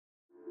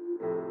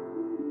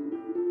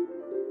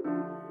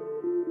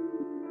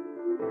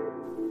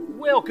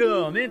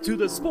Welcome into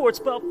the Sports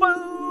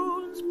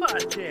Buffoons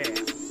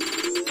Podcast.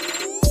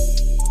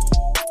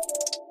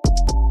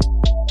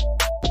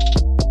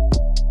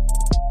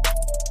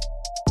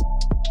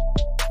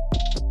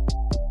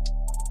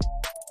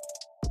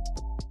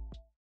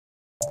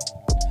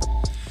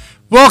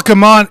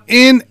 Welcome on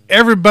in,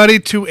 everybody,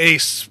 to a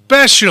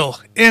special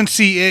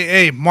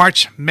NCAA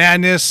March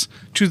Madness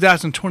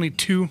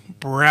 2022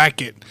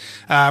 bracket.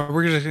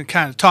 We're going to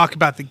kind of talk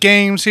about the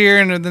games here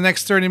in the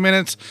next 30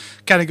 minutes,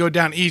 kind of go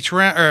down each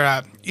round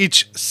or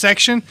each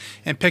section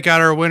and pick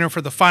out our winner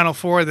for the Final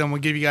Four. Then we'll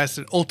give you guys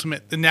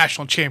the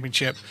national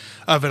championship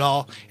of it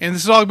all. And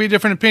this is all going to be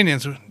different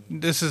opinions.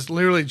 This is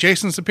literally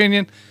Jason's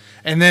opinion.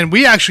 And then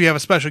we actually have a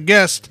special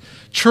guest,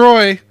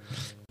 Troy.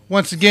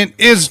 Once again,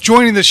 is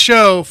joining the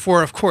show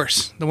for, of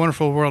course, the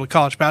wonderful world of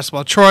college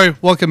basketball. Troy,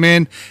 welcome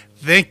in.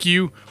 Thank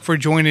you for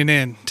joining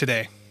in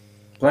today.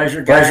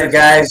 Pleasure,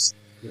 guys.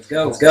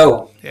 Let's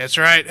go. That's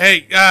right.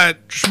 Hey,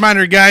 just a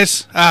reminder,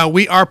 guys,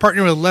 we are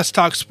partnering with Let's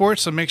Talk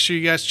Sports, so make sure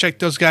you guys check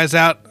those guys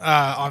out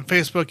on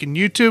Facebook and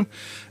YouTube.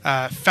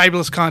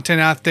 Fabulous content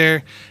out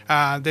there.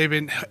 They've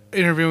been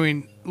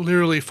interviewing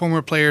literally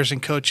former players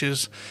and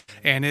coaches,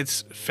 and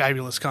it's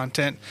fabulous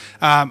content.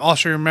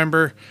 Also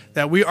remember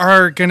that we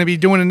are going to be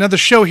doing another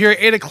show here at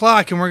 8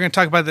 o'clock, and we're going to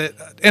talk about the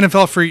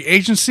NFL free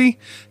agency,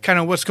 kind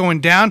of what's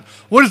going down.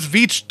 What is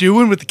Veach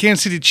doing with the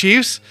Kansas City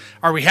Chiefs?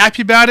 Are we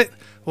happy about it?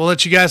 We'll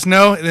let you guys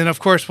know, and then, of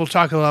course, we'll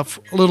talk a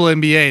little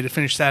NBA to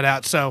finish that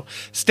out. So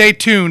stay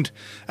tuned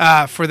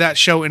for that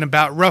show in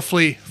about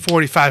roughly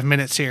 45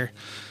 minutes here.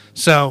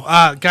 So,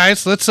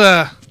 guys, let's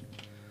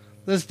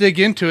dig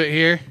into it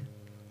here.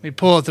 Let me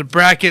pull up the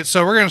bracket.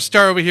 So we're going to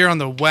start over here on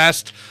the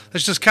West.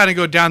 Let's just kind of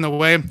go down the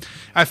way.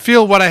 I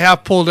feel what I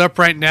have pulled up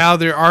right now,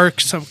 there are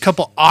some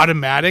couple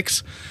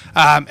automatics,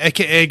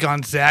 a.k.a.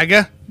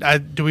 Gonzaga.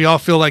 Do we all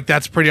feel like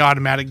that's a pretty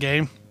automatic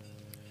game?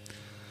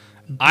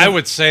 I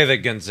would say that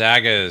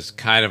Gonzaga is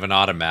kind of an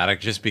automatic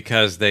just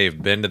because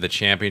they've been to the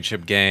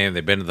championship game.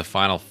 They've been to the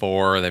Final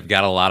Four. They've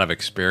got a lot of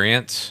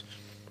experience.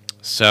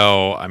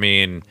 So,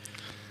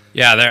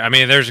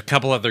 there's a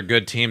couple other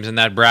good teams in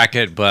that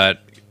bracket,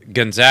 but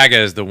Gonzaga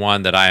is the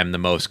one that I am the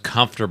most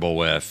comfortable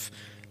with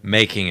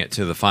making it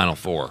to the Final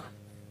Four.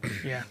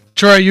 Yeah.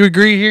 Troy, you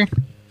agree here?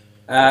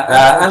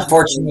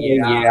 Unfortunately,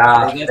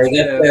 yeah. They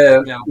get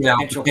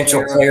the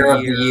potential player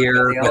of the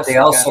year, but they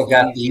also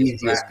got the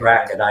easiest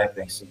bracket, I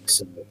think.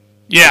 So,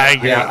 yeah, I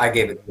agree. Yeah, I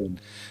gave it to them.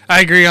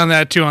 I agree on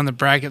that, too, on the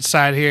bracket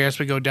side here as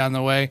we go down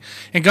the way.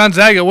 And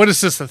Gonzaga, what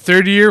is this, the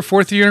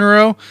fourth year in a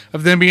row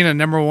of them being a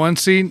number one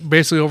seed,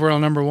 basically overall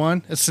number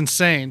one? It's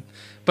insane.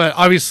 But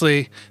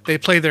obviously, they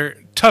play their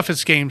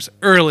toughest games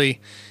early,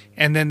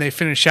 and then they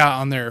finish out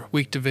on their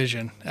weak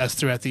division as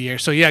throughout the year.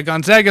 So, yeah,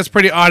 Gonzaga's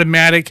pretty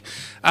automatic.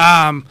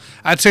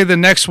 I'd say the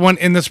next one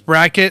in this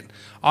bracket,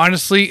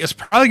 honestly, is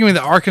probably going to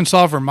be the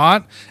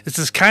Arkansas-Vermont. This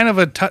is kind of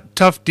a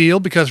tough deal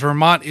because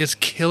Vermont is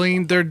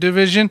killing their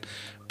division,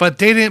 but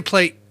they didn't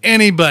play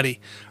anybody.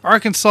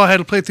 Arkansas had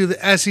to play through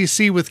the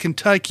SEC with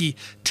Kentucky,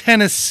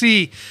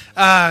 Tennessee,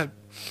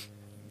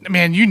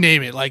 man, you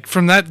name it. Like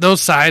from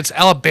those sides,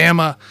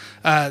 Alabama,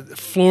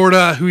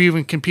 Florida, who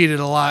even competed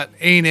a lot,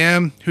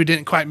 A&M, who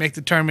didn't quite make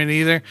the tournament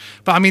either.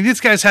 But I mean,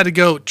 these guys had to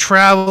go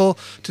travel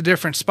to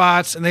different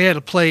spots, and they had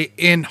to play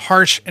in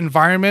harsh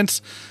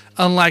environments,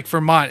 unlike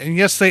Vermont. And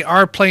yes, they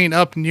are playing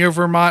up near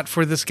Vermont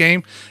for this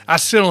game. I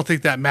still don't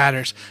think that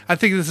matters. I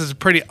think this is a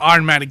pretty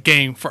automatic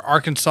game for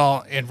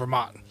Arkansas and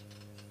Vermont.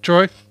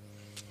 Troy?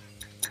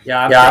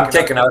 Yeah, I'm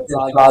taking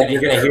Arkansas. You're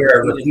going to hear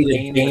a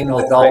repeated theme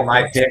with all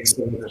my picks.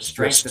 The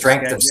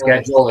strength of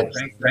schedule,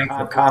 the strength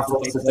of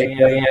conference that they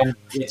play in.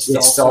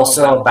 It's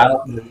also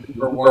about the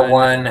number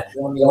one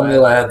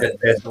formula that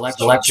the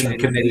selection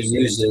committee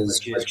uses,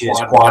 which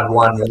is quad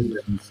one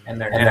and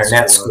their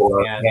net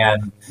score.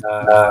 And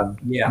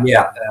they're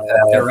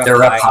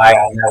up high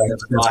on that.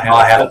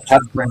 Arkansas had a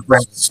tough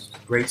conference,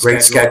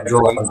 great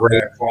schedule, and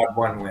great quad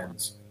one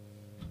wins.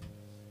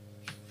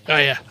 Oh,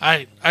 yeah,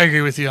 I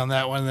agree with you on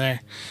that one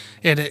there.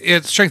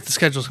 And strength of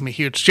schedule is going to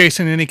be huge.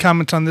 Jason, any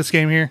comments on this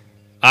game here?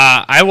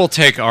 I will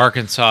take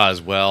Arkansas as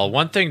well.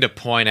 One thing to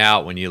point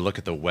out when you look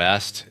at the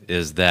West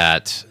is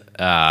that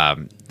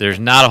there's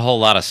not a whole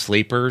lot of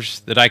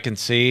sleepers that I can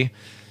see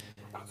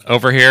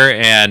over here.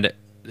 And,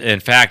 in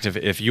fact,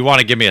 if you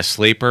want to give me a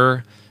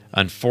sleeper,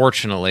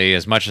 unfortunately,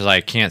 as much as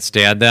I can't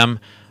stand them,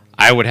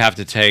 I would have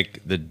to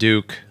take the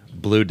Duke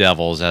Blue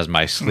Devils as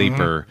my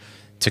sleeper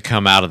to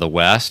come out of the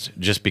West,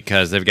 just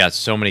because they've got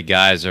so many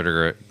guys that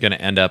are going to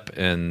end up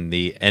in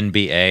the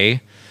NBA.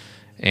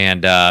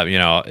 And,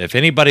 if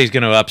anybody's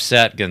going to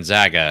upset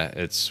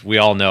Gonzaga, we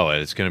all know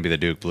it. It's going to be the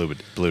Duke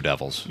Blue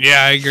Devils.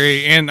 Yeah, I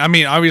agree. And, I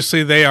mean,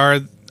 obviously they are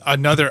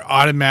another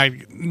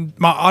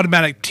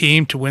automatic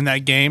team to win that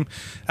game.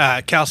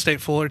 Cal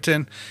State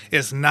Fullerton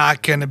is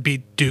not going to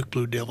beat Duke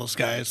Blue Devils,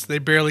 guys. They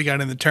barely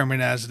got in the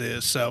tournament as it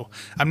is. So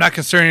I'm not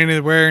concerned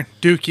anywhere.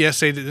 Duke, yes,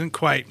 they didn't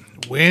quite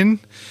win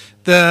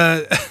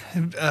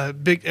the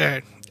big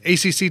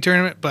ACC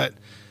tournament, but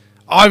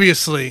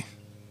obviously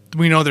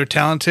we know they're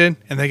talented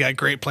and they got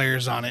great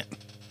players on it.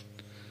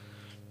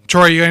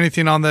 Troy, you got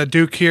anything on the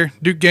Duke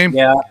game?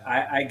 Yeah,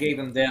 I gave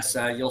them this.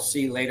 You'll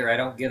see later. I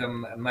don't get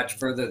them much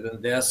further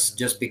than this,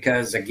 just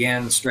because,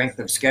 again, strength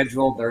of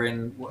schedule. They're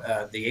in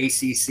the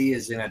ACC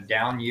is in a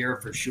down year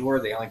for sure.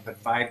 They only put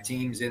 5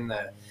 teams in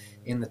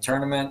the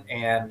tournament,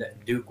 and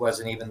Duke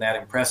wasn't even that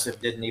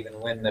impressive. Didn't even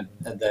win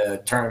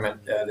the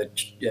tournament,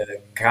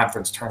 the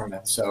conference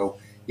tournament. So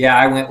yeah,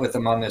 I went with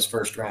them on this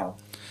first round.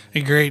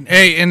 Great.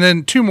 Hey, and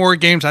then 2 more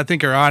games I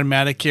think are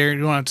automatic here.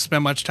 You don't have to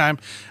spend much time.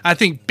 I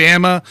think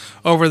Bama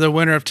over the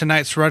winner of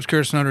tonight's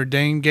Rutgers Notre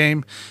Dame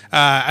game.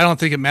 I don't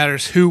think it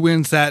matters who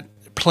wins that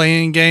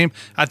playing game.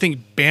 I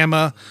think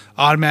Bama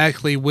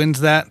automatically wins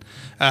that.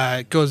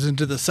 Goes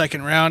into the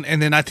second round.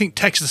 And then I think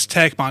Texas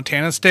Tech,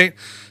 Montana State.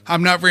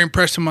 I'm not very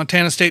impressed with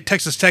Montana State.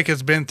 Texas Tech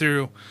has been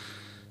through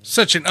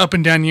such an up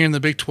and down year in the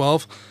Big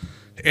 12.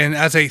 And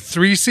as a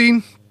 3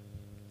 seed,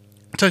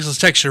 Texas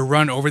Tech should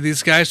run over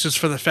these guys just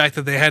for the fact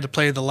that they had to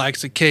play the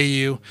likes of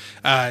KU,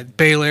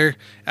 Baylor,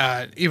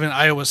 even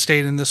Iowa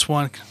State in this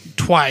one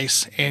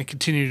twice, and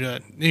continue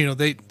to,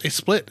 they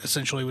split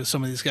essentially with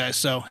some of these guys.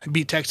 So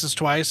beat Texas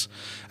twice.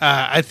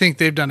 I think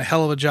they've done a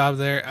hell of a job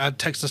there at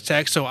Texas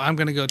Tech. So I'm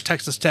going to go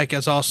Texas Tech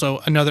as also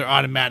another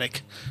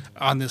automatic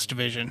on this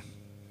division.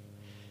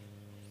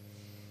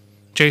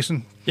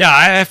 Jason? Yeah,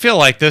 I feel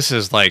like this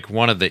is like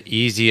one of the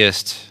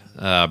easiest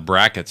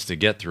brackets to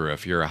get through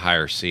if you're a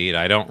higher seed.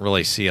 I don't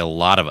really see a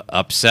lot of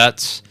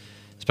upsets,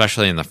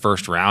 especially in the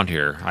first round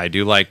here. I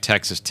do like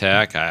Texas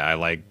Tech. I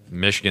like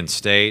Michigan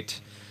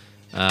State.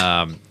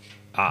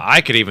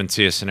 I could even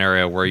see a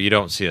scenario where you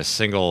don't see a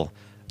single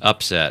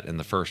upset in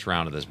the first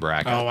round of this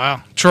bracket. Oh,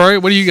 wow. Troy,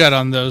 what do you got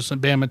on those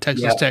Bama,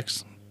 Texas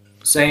Techs?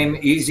 Same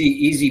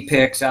easy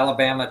picks,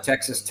 Alabama,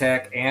 Texas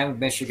Tech, and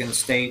Michigan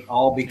State,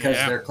 all because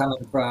they're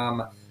coming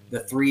from the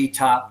 3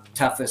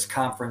 toughest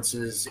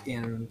conferences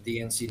in the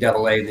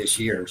NCAA this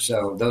year.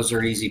 So those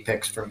are easy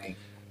picks for me.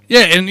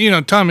 Yeah,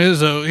 and Tom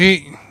Izzo,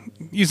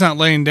 he's not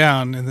laying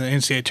down in the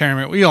NCAA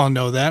tournament. We all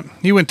know that.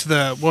 He went to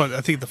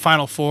the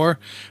Final Four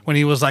when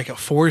he was like a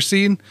 4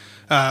 seed.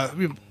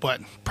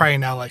 Probably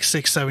now like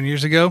 6-7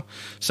 years ago.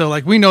 So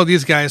like we know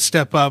these guys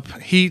step up.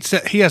 He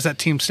has that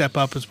team step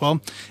up as well.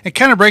 And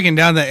kind of breaking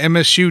down the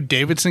MSU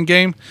Davidson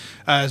game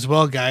as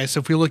well, guys. So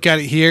if we look at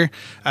it here,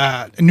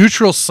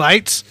 neutral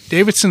sites,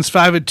 Davidson's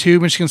 5-2,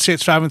 Michigan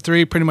State's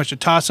 5-3, pretty much a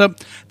toss up.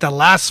 The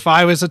last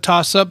 5 is a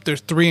toss up.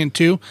 There's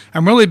 3-2.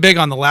 I'm really big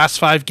on the last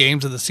 5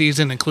 games of the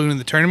season, including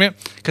the tournament,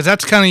 because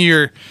that's kind of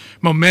your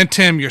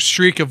momentum, your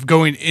streak of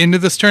going into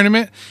this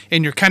tournament,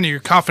 and your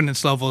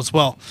confidence level as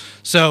well.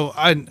 So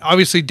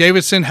obviously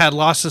Davidson had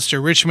losses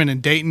to Richmond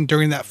and Dayton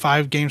during that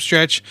 5-game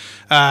stretch.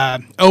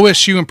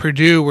 OSU and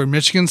Purdue were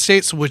Michigan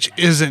State's, which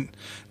isn't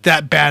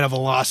that bad of a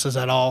losses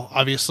at all,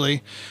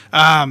 obviously.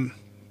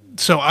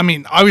 So I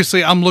mean,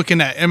 obviously I'm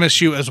looking at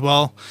MSU as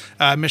well.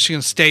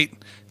 Michigan State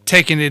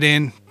taking it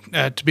in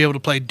to be able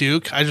to play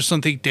Duke. I just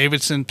don't think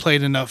Davidson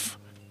played enough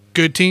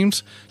good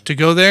teams to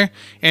go there.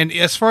 And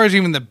as far as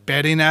even the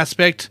betting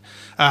aspect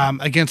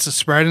against the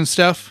spread and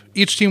stuff,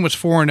 each team was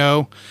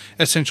 4-0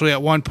 essentially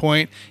at one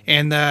point.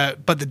 And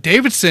but the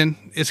Davidson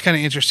is kind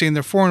of interesting.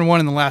 They're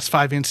 4-1 in the last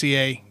 5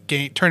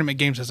 NCAA tournament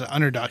games as an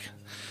underdog.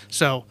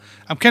 So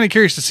I'm kind of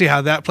curious to see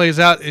how that plays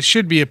out. It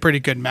should be a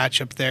pretty good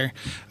matchup there.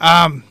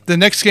 The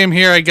next game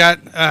here I got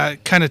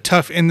kind of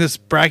tough in this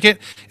bracket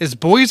is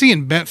Boise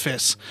and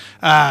Memphis.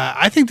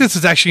 I think this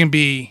is actually going to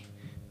be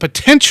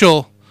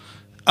potential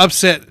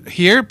upset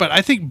here, but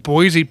I think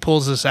Boise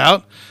pulls this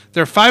out.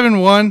 They're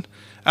 5-1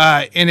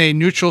 in a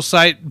neutral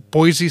site.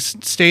 Boise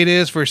State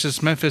is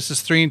versus Memphis is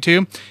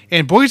 3-2,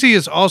 and Boise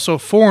is also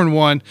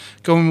 4-1,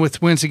 going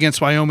with wins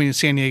against Wyoming and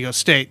San Diego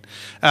State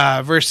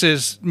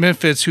versus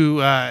Memphis, who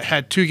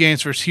had 2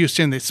 games versus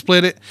Houston. They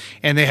split it,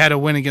 and they had a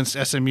win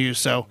against SMU.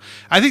 So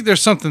I think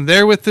there's something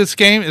there with this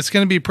game. It's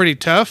going to be pretty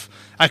tough.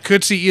 I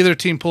could see either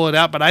team pull it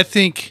out, but I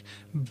think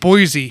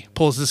Boise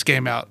pulls this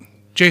game out.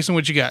 Jason,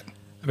 what you got?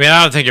 I mean,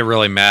 I don't think it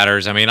really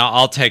matters. I mean,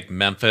 I'll take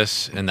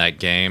Memphis in that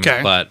game,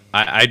 but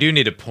I do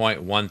need to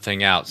point one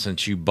thing out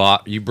since you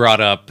brought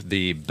up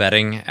the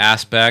betting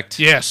aspect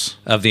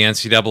of the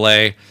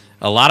NCAA.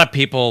 A lot of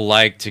people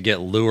like to get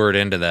lured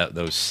into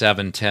those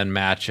 7-10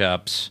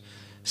 matchups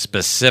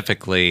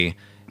specifically,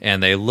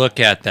 and they look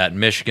at that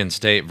Michigan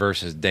State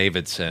versus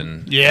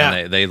Davidson. Yeah.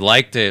 And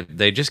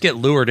they just get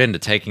lured into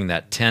taking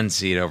that 10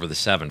 seed over the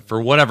 7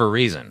 for whatever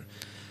reason.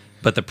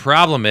 But the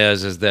problem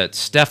is that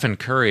Stephen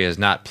Curry is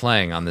not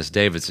playing on this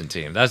Davidson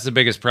team. That's the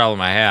biggest problem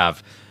I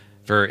have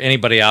for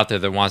anybody out there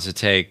that wants to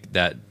take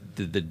the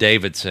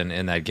Davidson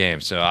in that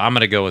game. So I'm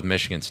going to go with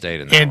Michigan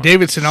State in that one.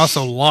 Davidson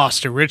also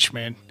lost to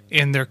Richmond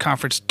in their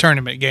conference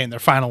tournament game, their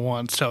final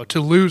one. So to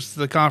lose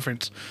the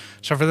conference,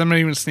 so for them to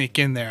even sneak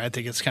in there, I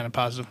think it's kind of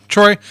positive.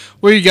 Troy,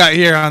 what do you got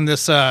here on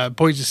this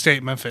Boise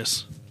State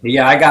Memphis?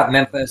 Yeah, I got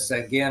Memphis.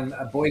 Again,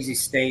 Boise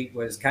State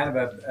was kind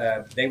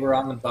of they were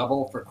on the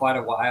bubble for quite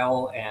a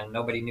while, and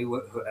nobody knew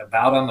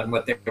about them and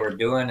what they were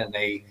doing, and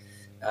they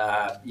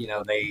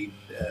They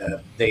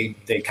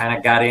kind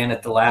of got in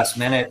at the last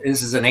minute.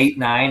 This is an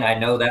 8-9. I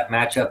know that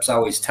matchup's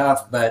always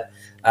tough, but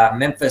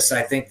Memphis,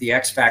 I think the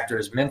X factor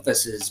is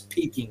Memphis is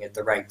peaking at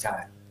the right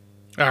time.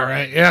 All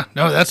right. Yeah.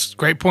 No, that's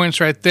great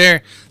points right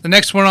there. The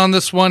next one on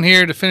this one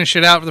here to finish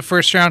it out for the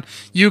first round,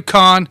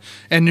 UConn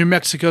and New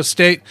Mexico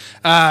State.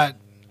 I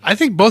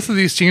think both of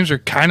these teams are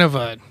kind of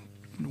a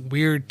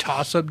weird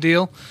toss-up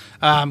deal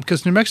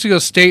because New Mexico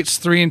State's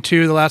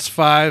 3-2 the last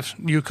 5.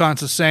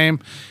 UConn's the same.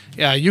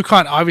 Yeah,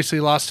 UConn obviously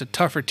lost to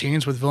tougher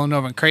teams with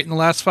Villanova and Creighton the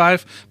last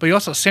 5, but you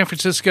also have San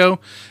Francisco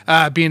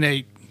being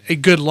a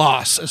good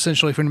loss,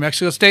 essentially, for New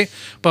Mexico State.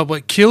 But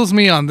what kills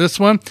me on this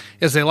one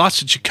is they lost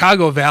to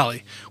Chicago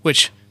Valley,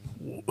 which,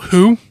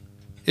 who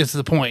is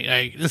the point?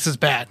 This is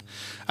bad.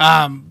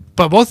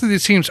 But both of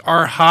these teams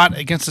are hot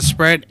against the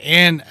spread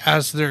and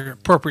as their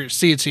appropriate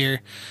seeds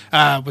here,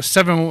 with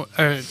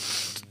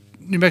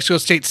New Mexico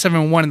State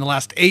 7-1 in the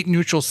last 8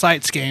 neutral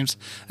sites games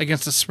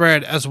against the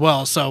spread as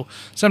well. So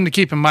something to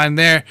keep in mind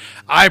there.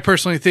 I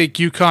personally think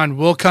UConn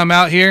will come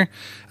out here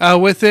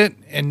with it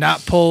and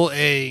not pull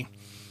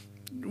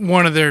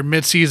one of their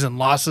midseason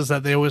losses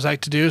that they always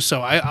like to do.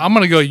 So I'm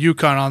going to go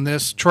UConn on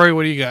this. Troy,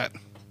 what do you got?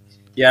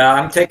 Yeah,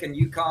 I'm taking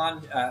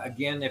UConn.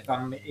 Again, if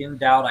I'm in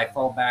doubt, I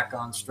fall back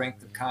on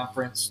strength of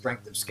conference,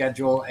 strength of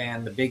schedule,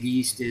 and the Big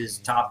East is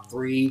top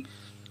 3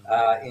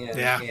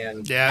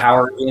 in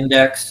power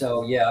index.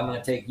 So, yeah, I'm going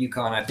to take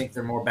UConn. I think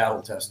they're more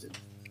battle-tested.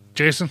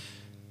 Jason?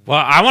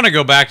 Well, I want to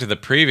go back to the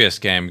previous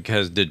game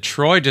because did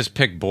Troy just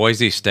pick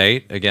Boise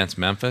State against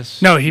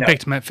Memphis? No, he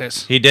picked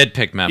Memphis. He did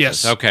pick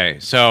Memphis. Yes. Okay,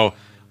 so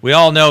we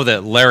all know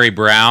that Larry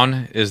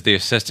Brown is the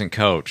assistant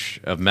coach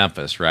of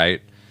Memphis,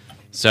 right?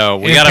 So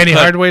we got Penny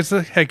Hardaway's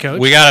the head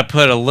coach. We got to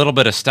put a little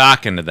bit of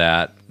stock into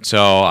that.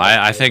 So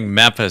I think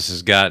Memphis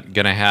is going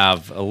to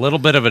have a little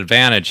bit of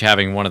advantage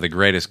having one of the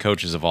greatest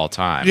coaches of all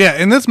time. Yeah,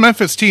 and this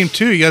Memphis team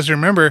too. You guys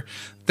remember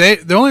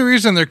the only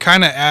reason they're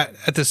kind of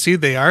at the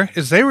seed they are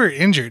is they were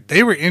injured.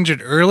 They were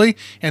injured early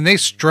and they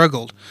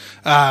struggled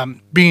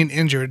being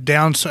injured,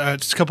 down a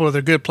couple of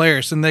their good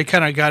players, and they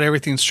kind of got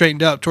everything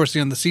straightened up towards the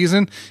end of the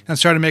season and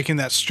started making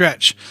that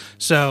stretch.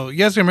 So you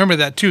guys remember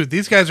that too.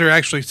 These guys are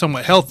actually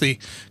somewhat healthy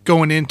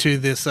going into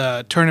this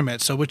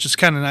tournament, so which is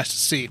kind of nice to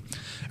see.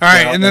 All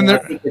right, and then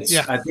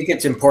I think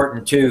it's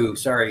important too.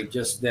 Sorry,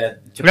 just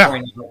that to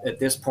point out at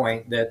this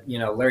point that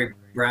Larry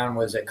Brown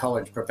was a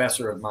college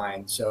professor of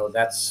mine, so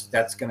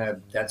that's gonna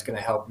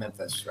help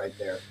Memphis right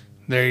there.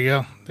 There you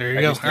go. There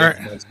you go. All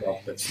right, myself,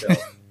 but still.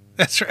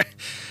 That's right.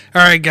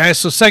 All right, guys.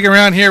 So second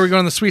round here, we're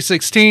going to the Sweet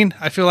 16.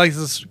 I feel like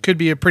this could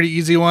be a pretty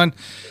easy one.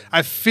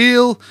 I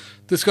feel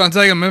this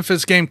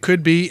Gonzaga-Memphis game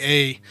could be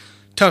a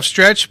tough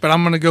stretch, but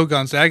I'm going to go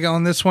Gonzaga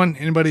on this one.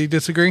 Anybody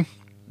disagree?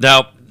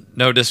 Nope.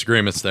 No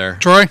disagreements there.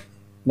 Troy?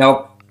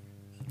 Nope.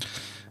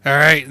 All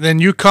right. Then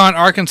UConn,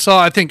 Arkansas.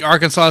 I think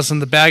Arkansas is in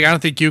the bag. I don't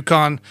think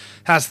UConn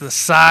has the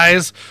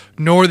size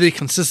nor the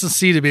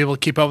consistency to be able to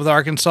keep up with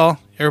Arkansas.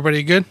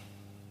 Everybody good?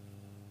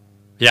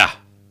 Yeah.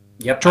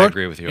 Yep. Troy? I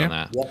agree with you on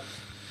that. Yep.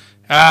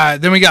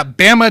 Then we got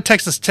Bama,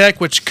 Texas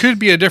Tech, which could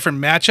be a different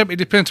matchup. It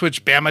depends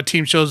which Bama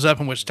team shows up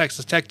and which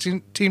Texas Tech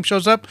team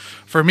shows up.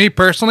 For me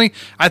personally,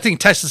 I think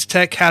Texas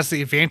Tech has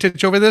the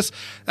advantage over this.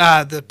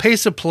 The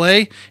pace of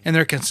play and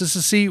their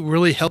consistency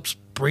really helps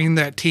bring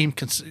that team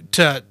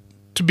to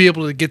be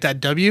able to get that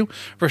W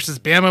versus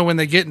Bama. When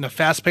they get in a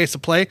fast pace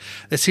of play,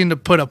 they seem to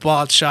put up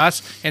wild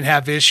shots and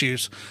have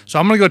issues. So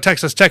I'm going to go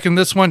Texas Tech in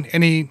this one.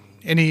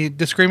 Any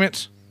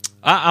disagreements?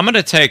 I'm going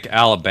to take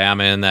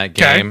Alabama in that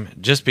game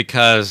just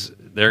because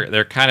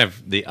they're kind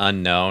of the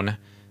unknown.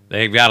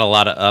 They've got a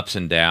lot of ups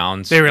and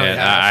downs. They really have.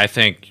 I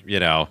think,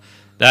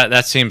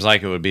 that seems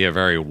like it would be a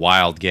very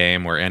wild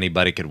game where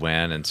anybody could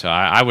win. And so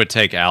I would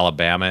take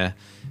Alabama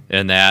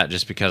in that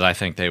just because I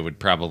think they would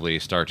probably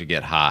start to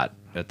get hot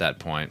at that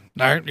point.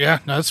 All right. Yeah,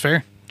 no, that's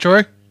fair.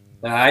 Troy?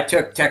 I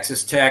took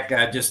Texas Tech.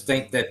 I just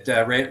think that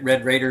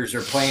Red Raiders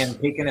are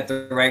peaking at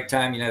the right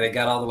time. They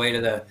got all the way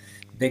to the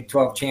Big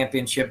 12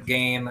 championship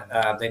game.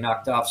 They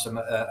knocked off some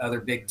other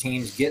big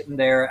teams getting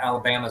there.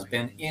 Alabama's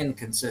been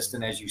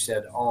inconsistent, as you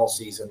said, all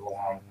season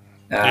long.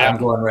 I'm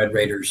going Red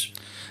Raiders.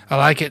 I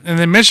like it. And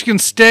then Michigan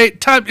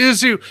State, top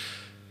Izzo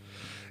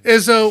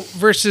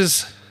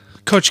versus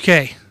Coach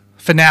K.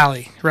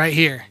 Finale right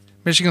here.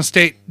 Michigan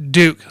State,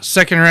 Duke,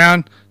 second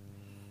round.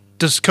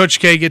 Does Coach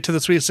K get to the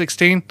Sweet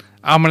 16?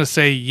 I'm going to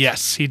say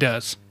yes, he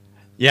does.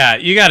 Yeah,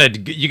 you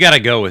gotta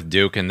go with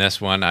Duke in this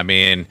one. I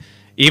mean,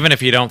 even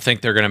if you don't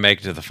think they're going to make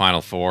it to the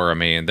Final Four, I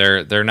mean,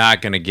 they're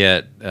not going to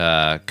get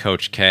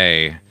Coach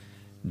K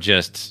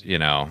just,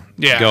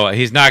 go.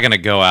 He's not going to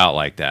go out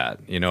like that.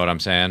 You know what I'm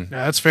saying?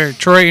 Yeah, that's fair.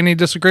 Troy, any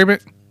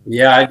disagreement?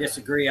 Yeah, I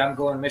disagree. I'm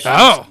going Michigan.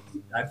 Oh.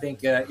 I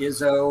think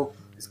Izzo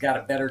has got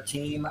a better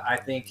team. I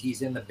think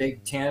he's in the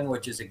Big Ten,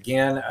 which is,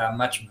 again, a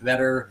much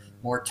better,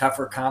 more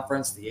tougher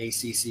conference. The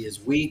ACC is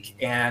weak,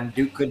 and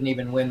Duke couldn't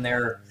even win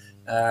their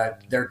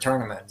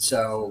tournament.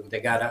 So they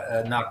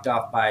got knocked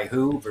off by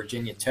who?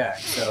 Virginia Tech.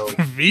 So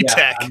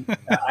VTech.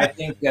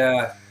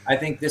 Yeah, I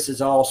think this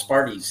is all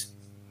Sparties.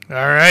 All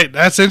right.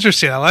 That's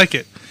interesting. I like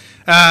it.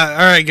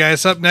 All right,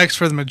 guys. Up next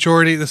for the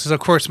majority. This is, of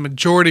course,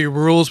 majority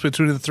rules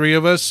between the three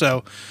of us.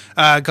 So,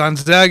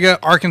 Gonzaga,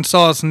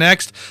 Arkansas is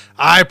next.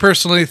 I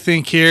personally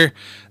think here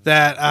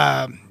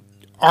that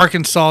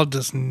Arkansas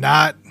does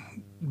not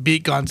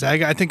beat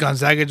Gonzaga. I think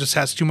Gonzaga just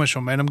has too much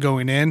momentum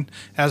going in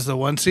as the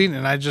 1 seed,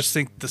 and I just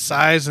think the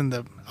size and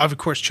of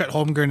course, Chet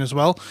Holmgren as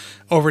well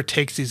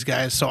overtakes these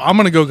guys. So I'm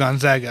going to go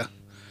Gonzaga.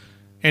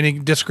 Any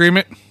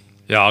disagreement?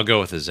 Yeah, I'll go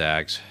with the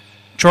Zags.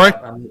 Troy?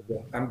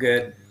 I'm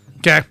good.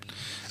 Okay.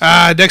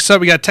 Next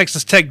up, we got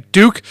Texas Tech,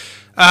 Duke.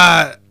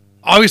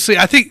 Obviously,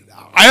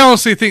 I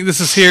honestly think this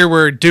is here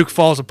where Duke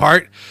falls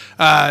apart.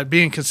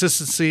 Being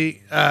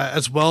consistency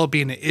as well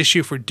being an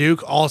issue for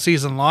Duke all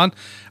season long.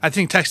 I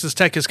think Texas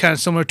Tech is kind of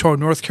similar to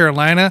North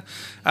Carolina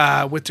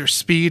with their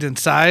speed and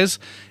size.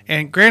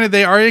 And granted,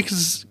 they are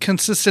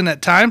consistent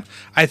at time.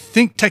 I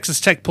think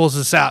Texas Tech pulls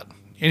this out.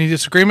 Any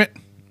disagreement?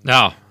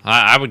 No,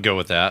 I would go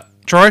with that.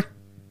 Troy?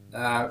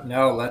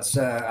 No, let's.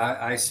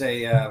 I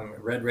say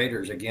Red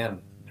Raiders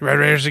again. Red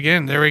Raiders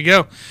again. There we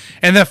go.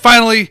 And then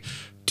finally,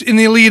 in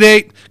the Elite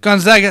Eight,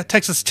 Gonzaga,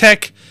 Texas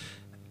Tech.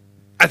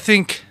 I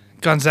think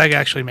Gonzaga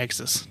actually makes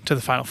this to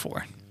the Final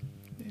Four.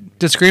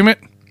 Disagreement?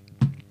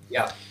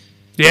 Yeah.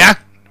 Yeah?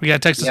 We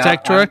got Texas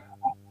Tech, Troy?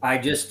 I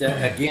just,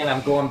 again,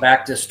 I'm going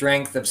back to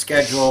strength of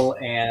schedule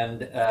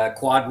and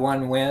quad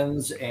one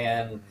wins.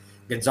 And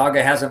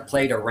Gonzaga hasn't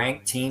played a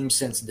ranked team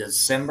since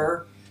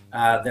December.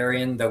 They're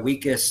in the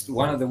weakest,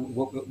 one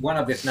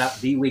of if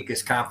not the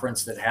weakest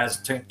conference that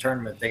has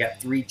tournament. They got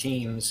 3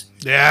 teams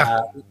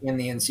in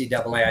the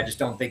NCAA. I just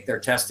don't think they're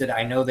tested.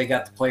 I know they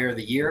got the Player of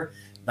the Year,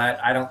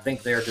 but I don't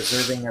think they're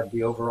deserving of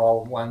the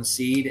overall 1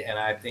 seed. And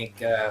I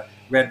think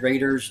Red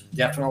Raiders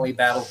definitely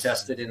battle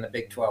tested in the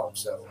Big 12.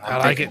 So I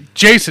like it.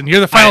 Jason, you're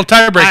the final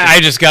tiebreaker.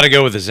 I just got to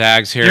go with the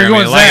Zags here. You're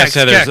going like Zags.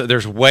 I said,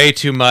 there's way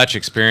too much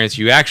experience.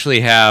 You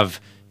actually have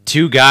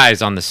 2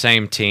 guys on the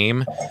same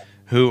team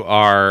who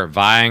are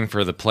vying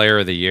for the Player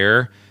of the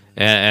Year.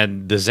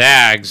 And the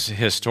Zags,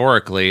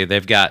 historically,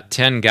 they've got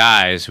 10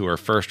 guys who are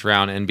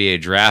first-round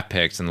NBA draft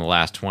picks in the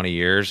last 20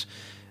 years.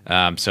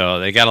 So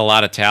they got a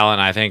lot of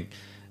talent. I think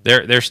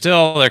they're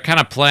kind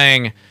of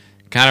playing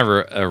kind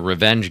of a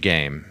revenge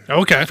game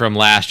from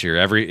last year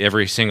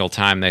every single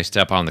time they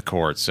step on the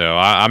court. So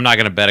I'm not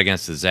going to bet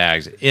against the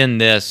Zags in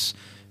this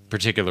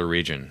particular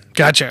region.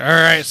 Gotcha.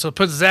 All right, so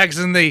put Zags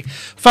in the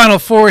Final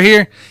Four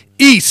here.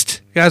 East.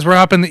 Guys, we're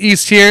up in the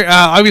East here.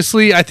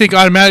 Obviously, I think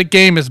automatic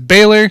game is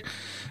Baylor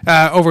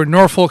over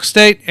Norfolk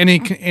State.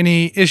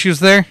 Any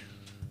issues there?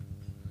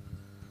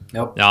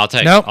 Nope. No, I'll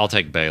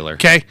take Baylor.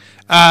 Okay.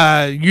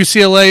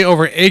 UCLA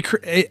over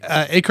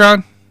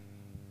Akron.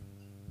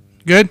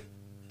 Good?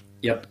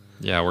 Yep.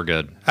 Yeah, we're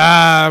good.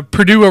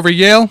 Purdue over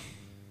Yale.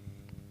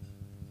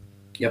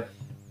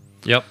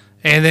 Yep.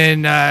 And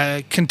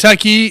then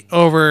Kentucky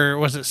over,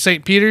 was it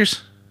St.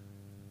 Peter's?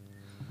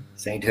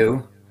 St.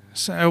 who?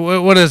 So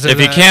what is it?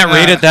 If you can't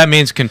read it, that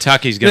means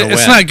Kentucky's going to win.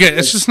 It's not good.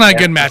 It's just not a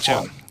good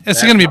matchup.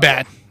 It's going to be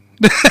bad.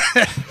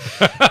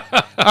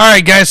 All right,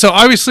 guys. So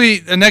obviously,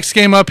 the next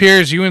game up here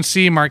is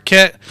UNC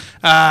Marquette.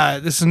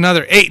 This is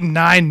another 8-9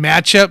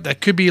 matchup that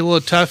could be a little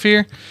tough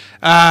here.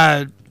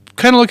 Kind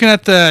of looking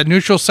at the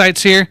neutral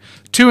sites here: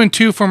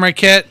 2-2 for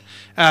Marquette,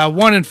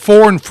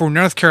 1-4 for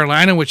North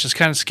Carolina, which is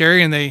kind of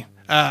scary, and they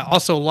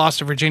also lost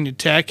to Virginia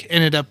Tech.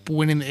 Ended up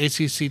winning the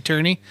ACC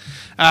tourney.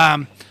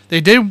 They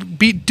did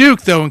beat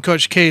Duke, though, in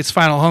Coach K's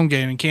final home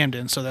game in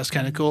Camden, so that's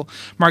kind of cool.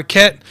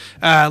 Marquette,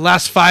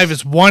 last 5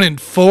 is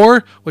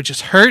 1-4, which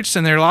is hurts,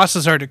 and their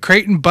losses are to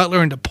Creighton,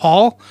 Butler, and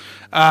DePaul,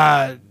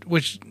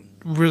 which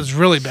was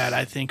really bad,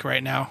 I think,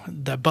 right now,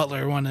 the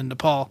Butler one in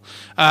DePaul.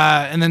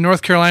 And then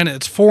North Carolina,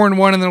 it's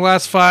 4-1 in their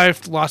last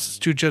 5, losses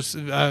to just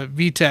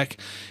VTech,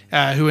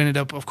 who ended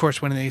up, of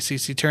course, winning the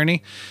ACC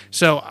tourney.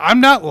 So I'm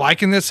not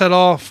liking this at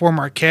all for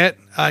Marquette.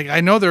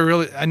 I know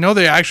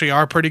they actually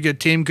are a pretty good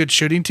team, good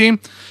shooting team.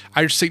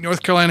 I just think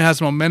North Carolina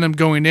has momentum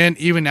going in,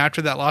 even after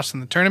that loss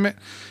in the tournament.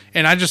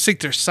 And I just think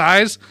their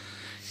size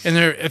and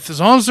as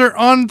long as they're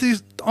on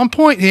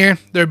point here,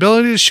 their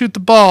ability to shoot the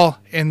ball,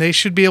 and they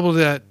should be able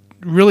to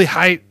really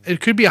high.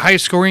 It could be a high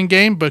scoring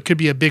game, but it could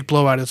be a big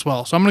blowout as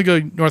well. So I'm going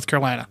to go North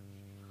Carolina.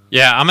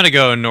 Yeah, I'm going to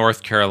go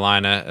North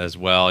Carolina as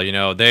well. You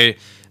know, they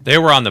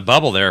were on the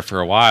bubble there for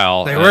a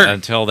while. They were.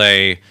 Until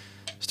they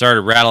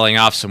started rattling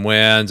off some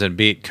wins and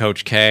beat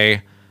Coach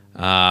K.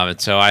 And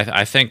so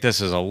I think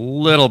this is a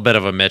little bit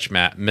of a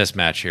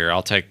mismatch here.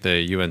 I'll take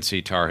the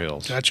UNC Tar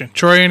Heels. Gotcha.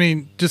 Troy,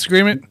 any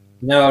disagreement?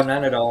 No,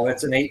 none at all.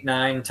 It's an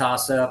 8-9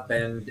 toss-up,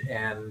 and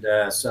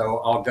so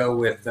I'll go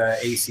with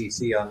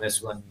ACC on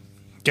this one.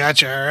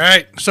 Gotcha. All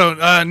right. So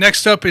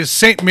next up is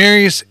St.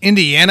 Mary's,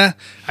 Indiana.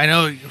 I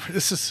know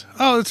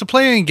it's a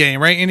play-in game,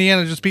 right?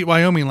 Indiana just beat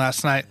Wyoming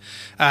last night.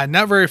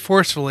 Not very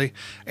forcefully.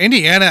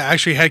 Indiana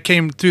actually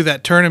came through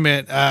that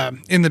tournament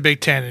in the Big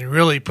Ten and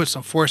really put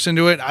some force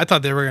into it. I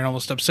thought they were going to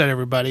almost upset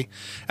everybody.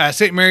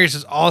 St. Mary's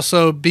has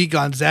also beat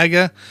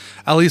Gonzaga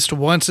at least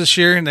once this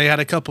year, and they had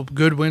a couple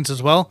good wins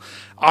as well.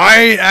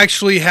 I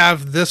actually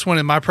have this one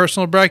in my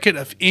personal bracket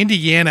of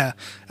Indiana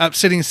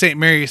upsetting St.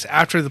 Mary's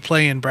after the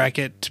play-in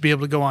bracket to be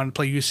able to go on and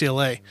play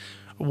UCLA.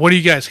 What do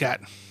you guys got?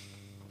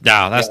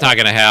 No, that's not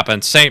going to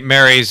happen. St.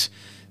 Mary's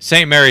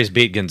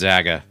beat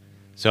Gonzaga.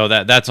 So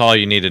that's all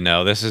you need to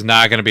know. This is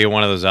not going to be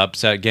one of those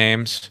upset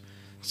games.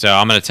 So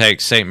I'm going to take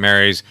St.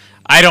 Mary's.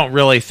 I don't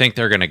really think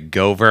they're going to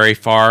go very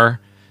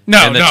far in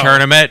the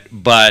tournament,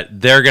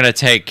 but they're going to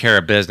take care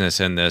of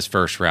business in this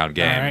first round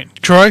game. All right.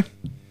 Troy?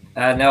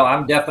 No,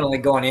 I'm definitely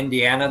going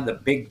Indiana, the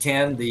Big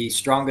Ten, the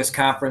strongest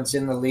conference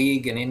in the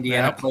league, and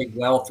Indiana played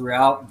well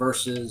throughout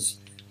versus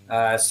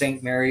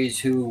St. Mary's,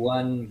 who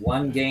won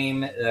one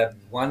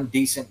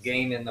decent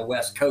game in the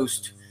West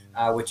Coast,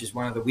 which is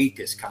one of the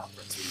weakest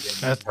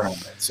conferences in the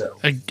tournament. So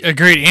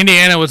agreed.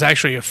 Indiana was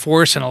actually a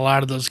force in a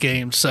lot of those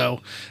games,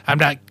 so I'm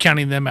not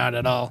counting them out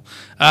at all.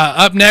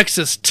 Up next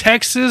is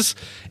Texas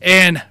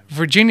and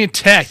Virginia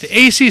Tech, the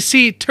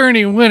ACC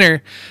tourney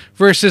winner,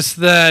 versus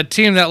the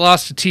team that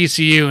lost to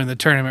TCU in the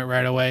tournament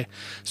right away.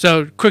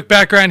 So, quick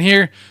background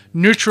here: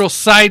 neutral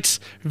sites.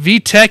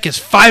 VTech is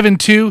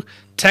 5-2.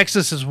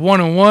 Texas is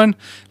 1-1.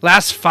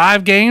 Last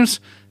 5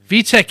 games,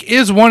 VTech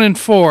is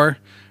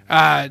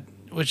 1-4,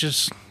 which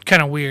is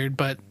kind of weird,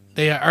 but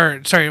they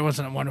are. Sorry, it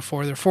wasn't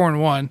 1-4. They're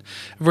 4-1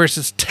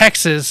 versus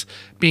Texas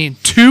being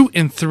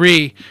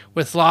 2-3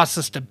 with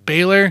losses to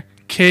Baylor,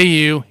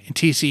 KU, and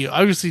TCU.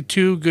 Obviously,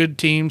 2 good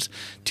teams.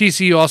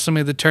 TCU also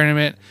made the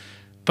tournament.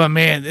 But,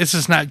 man, this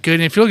is not good.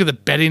 And if you look at the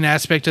betting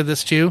aspect of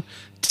this, too,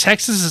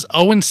 Texas is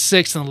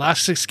 0-6 in the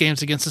last 6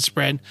 games against the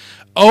spread,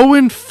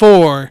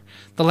 0-4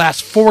 the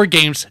last 4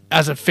 games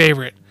as a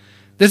favorite.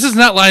 This is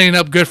not lining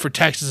up good for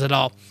Texas at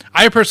all.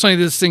 I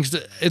personally think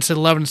it's an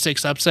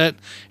 11-6 upset,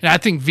 and I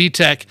think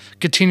VTech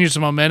continues the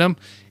momentum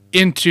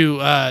into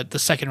the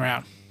second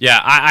round. Yeah,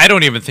 I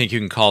don't even think you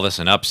can call this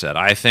an upset.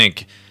 I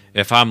think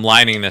if I'm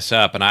lining this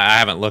up, and I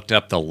haven't looked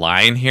up the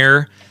line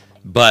here,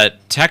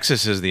 but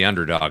Texas is the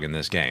underdog in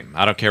this game.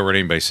 I don't care what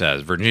anybody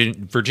says.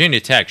 Virginia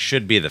Tech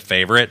should be the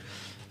favorite.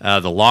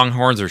 The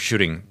Longhorns are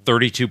shooting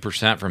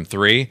 32% from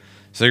 3,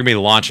 so they're going to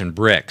be launching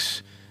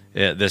bricks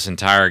this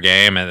entire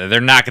game, and they're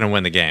not going to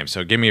win the game.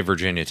 So give me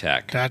Virginia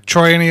Tech.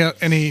 Troy,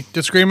 any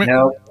disagreement?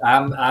 No,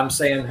 I'm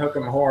saying hook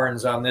 'em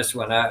horns on this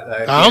one.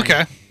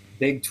 Okay.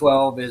 Big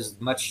 12 is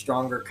a much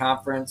stronger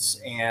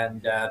conference,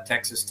 and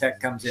Texas Tech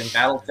comes in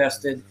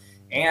battle-tested.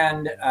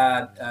 And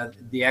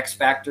the X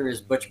factor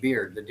is Butch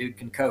Beard. The dude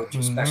can coach,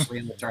 especially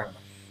in the tournament.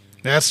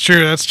 That's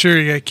true.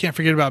 I can't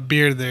forget about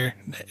Beard there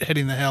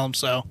hitting the helm.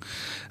 So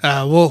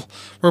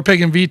we're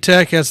picking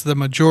VTech as the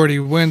majority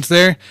wins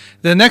there.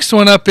 The next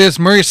one up is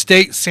Murray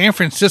State, San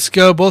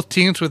Francisco. Both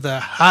teams with a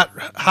hot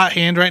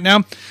hand right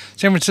now.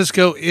 San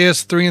Francisco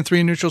is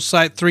 3-3 neutral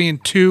site,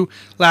 3-2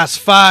 last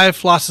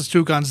 5 losses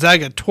to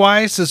Gonzaga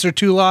twice as their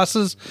 2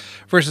 losses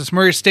versus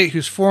Murray State,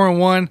 who's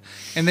 4-1,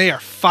 and they are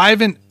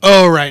 5-0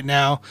 right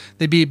now.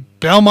 They beat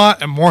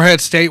Belmont and Morehead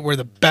State. Were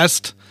the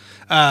best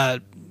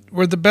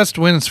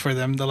wins for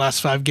them the last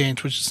 5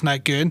 games, which is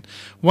not good.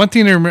 One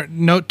thing to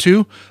note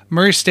too: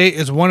 Murray State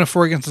is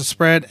 1-4 against the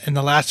spread in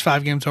the last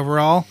 5 games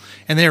overall,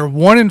 and they are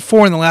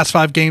 1-4 in the last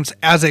 5 games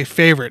as a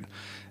favorite.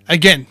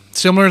 Again,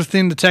 similar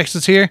thing to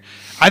Texas here.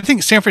 I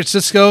think San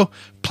Francisco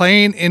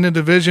playing in a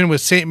division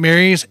with St.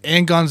 Mary's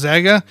and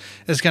Gonzaga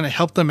is going to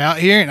help them out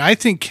here. And I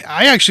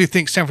actually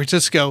think San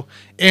Francisco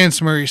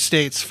ends Murray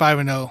State's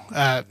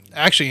 5-0,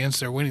 actually ends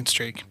their winning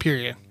streak,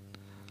 period.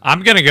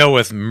 I'm going to go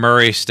with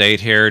Murray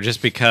State here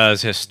just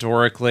because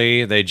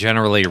historically they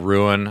generally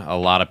ruin a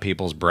lot of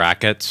people's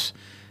brackets.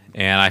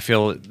 And I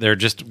feel they're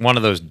just one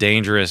of those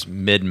dangerous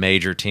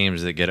mid-major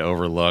teams that get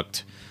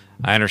overlooked.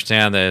 I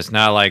understand that it's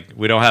not like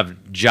we don't have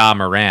Ja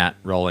Morant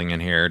rolling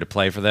in here to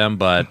play for them,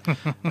 but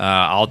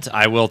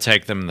I will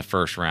take them in the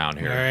first round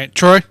here. All right,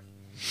 Troy?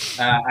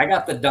 I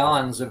got the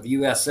Dons of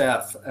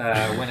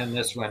USF winning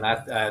this one.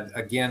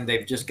 Again,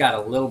 they've just got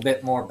a little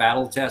bit more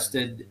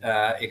battle-tested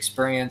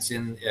experience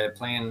in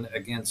playing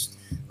against,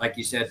 like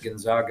you said,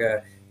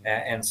 Gonzaga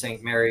and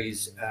St.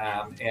 Mary's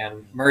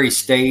and Murray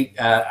State.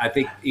 I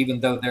think even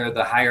though they're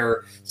the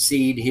higher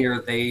seed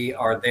here, they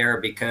are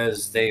there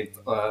because they've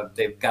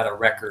got a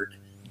record,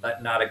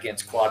 but not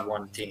against Quad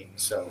 1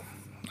 teams. So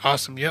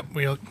awesome. Yep,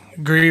 we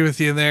agree with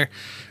you there.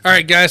 All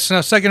right, guys. So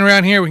now second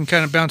round here, we can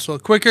kind of bounce a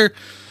little quicker.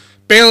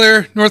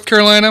 Baylor, North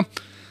Carolina.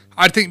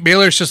 I think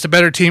Baylor's just a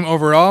better team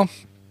overall.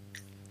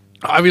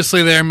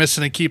 Obviously, they're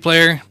missing a key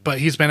player, but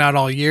he's been out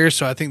all year,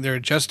 so I think they're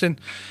adjusting.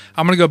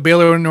 I'm going to go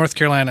Baylor and North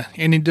Carolina.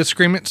 Any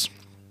disagreements?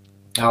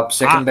 Oh,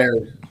 sick and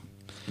buried.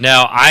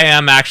 No, I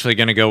am actually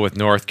going to go with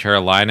North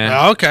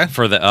Carolina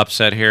for the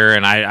upset here,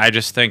 and I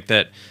just think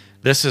that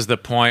this is the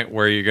point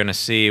where you're going to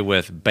see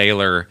with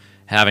Baylor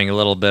having a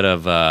little bit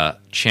of a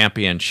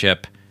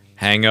championship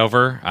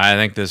hangover. I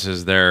think this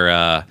is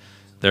their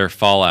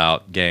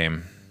fallout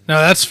game. No,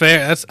 that's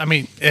fair.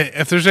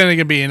 If there's anything going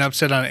to be an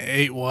upset on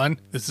 8-1,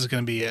 this is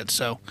going to be it.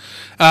 So,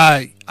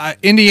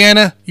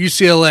 Indiana,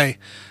 UCLA.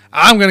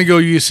 I'm going to go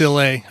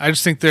UCLA. I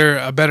just think they're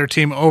a better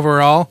team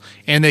overall,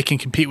 and they can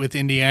compete with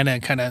Indiana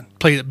and kind of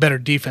play better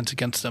defense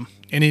against them.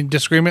 Any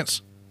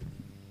disagreements?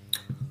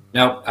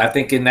 No, I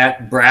think in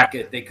that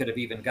bracket they could have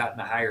even gotten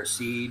a higher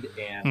seed,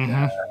 and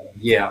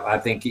I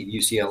think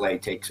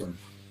UCLA takes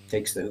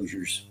the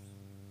Hoosiers.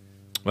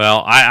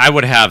 Well, I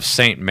would have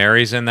St.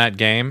 Mary's in that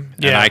game,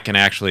 and Yeah. I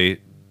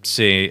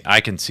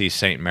can see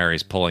St.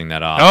 Mary's pulling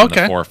that off Oh, in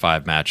okay. the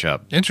 4-5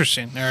 matchup.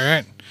 Interesting. All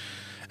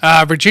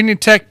right. Virginia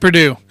Tech,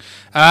 Purdue.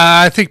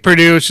 I think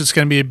Purdue is just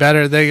going to be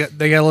better. They got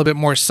a little bit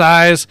more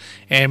size,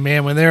 and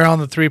man, when they're on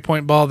the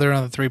 3-point ball, they're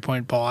on the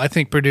 3-point ball. I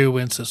think Purdue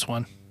wins this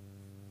one.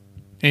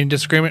 Any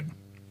disagreement?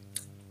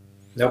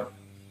 Nope.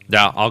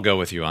 Yeah, I'll go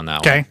with you on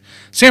that one. Okay.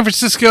 San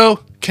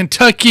Francisco,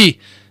 Kentucky.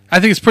 I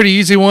think it's a pretty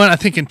easy one. I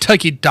think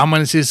Kentucky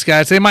dominates these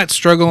guys. They might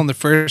struggle in the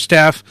first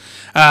half,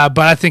 but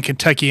I think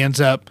Kentucky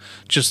ends up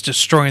just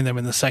destroying them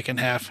in the second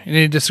half.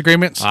 Any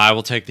disagreements? I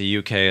will take the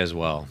UK as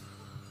well.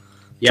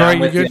 Yeah, Troy, I'm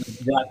with you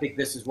you. I think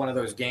this is one of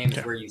those games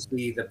where you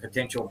see the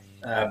potential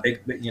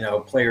big,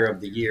 player of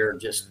the year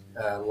just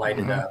light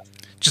it up.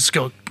 Just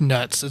go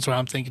nuts. That's what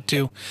I'm thinking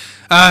too.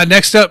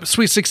 Next up,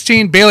 Sweet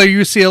 16, Baylor,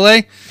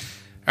 UCLA.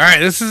 All right,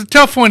 this is a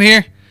tough one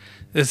here.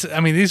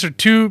 These are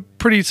two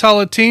pretty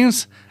solid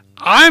teams.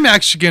 I'm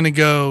actually going to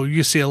go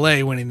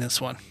UCLA winning this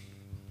one.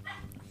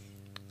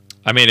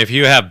 I mean, if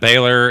you have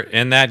Baylor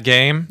in that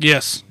game,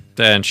 Yes.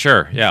 then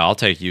sure. Yeah, I'll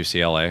take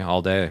UCLA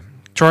all day.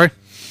 Troy?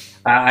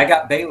 I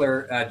got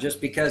Baylor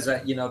just because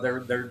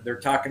they're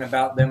talking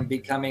about them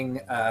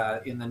becoming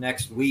in the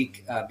next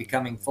week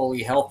becoming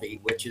fully healthy,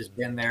 which has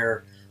been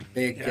their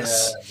big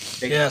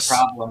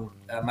problem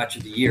much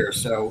of the year.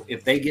 So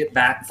if they get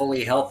back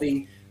fully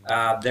healthy,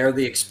 they're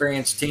the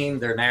experienced team.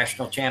 They're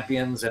national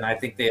champions, and I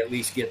think they at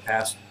least get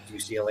past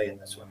UCLA in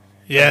this one.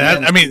 Yeah,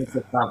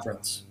 The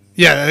conference.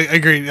 Yeah, I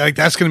agree. Like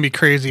that's going to be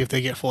crazy if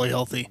they get fully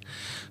healthy.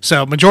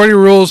 So majority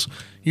rules,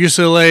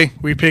 UCLA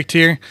we picked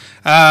here.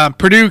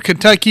 Purdue,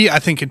 Kentucky. I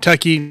think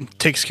Kentucky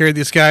takes care of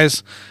these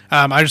guys.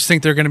 I just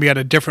think they're going to be at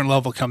a different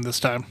level come this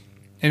time.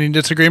 Any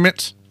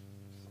disagreements?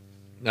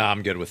 No,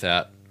 I'm good with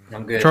that.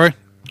 I'm good. Troy?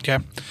 Okay.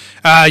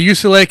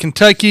 UCLA,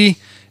 Kentucky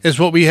is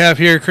what we have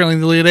here currently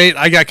in the Elite Eight.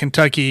 I got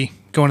Kentucky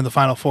going to the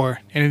Final Four.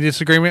 Any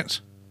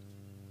disagreements?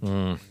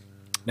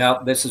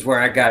 No, this is where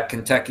I got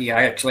Kentucky.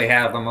 I actually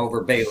have them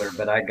over Baylor,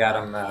 but I got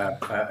them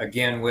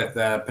again with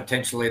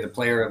potentially the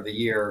player of the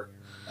year.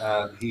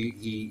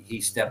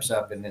 He steps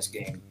up in this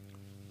game.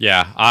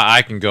 Yeah,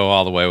 I can go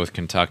all the way with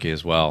Kentucky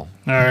as well.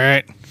 All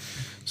right.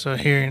 So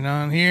here and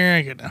on here,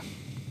 I got to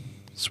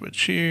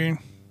switch here.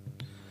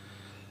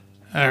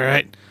 All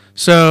right.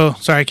 So,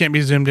 sorry, I can't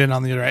be zoomed in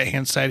on the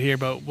right-hand side here,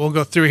 but we'll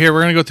go through here.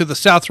 We're going to go through the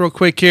South real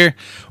quick here.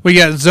 We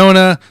got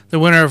Zona, the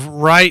winner of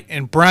Wright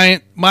and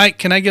Bryant. Mike,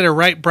 can I get a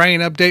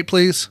Wright-Bryant update,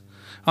 please,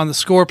 on the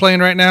score playing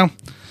right now?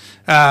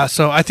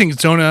 So I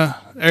think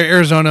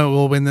Arizona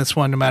will win this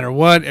one no matter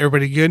what.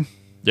 Everybody good?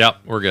 Yep,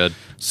 we're good.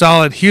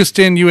 Solid.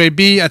 Houston,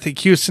 UAB. I think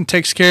Houston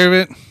takes care of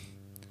it.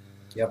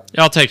 Yep.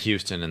 Yeah, I'll take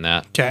Houston in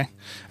that. Okay.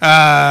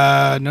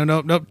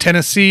 Nope.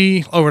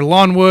 Tennessee over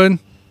Longwood.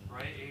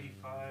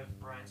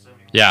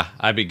 Yeah,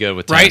 I'd be good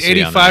with Right,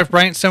 Tennessee on 85, that.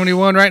 Bryant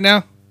 71 right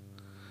now.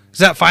 Is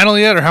that final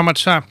yet, or how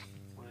much time?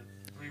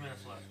 3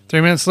 minutes left. 3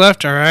 minutes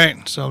left. All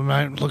right. So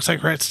looks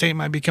like Wright State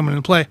might be coming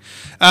into play.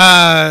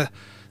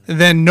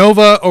 Then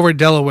Nova over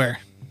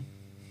Delaware.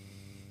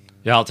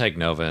 Yeah, I'll take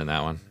Nova in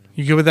that one.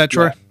 You good with that,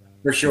 Troy? Yeah,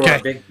 for sure.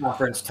 Okay. Big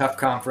conference, tough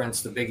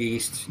conference, the Big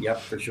East.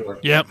 Yep, for sure.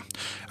 Yep.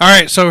 All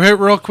right. So here,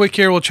 real quick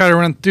here, we'll try to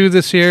run through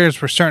this here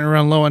as we're starting to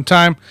run low on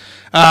time.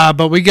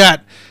 But we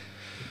got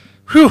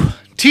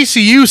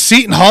TCU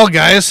Seton Hall,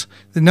 guys.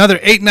 Another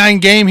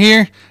 8-9 game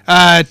here.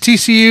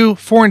 TCU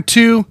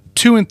 4-2,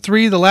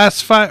 2-3 the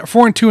last 5.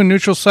 4-2 in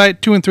neutral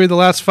site, 2-3 the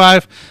last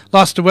 5.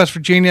 Lost to West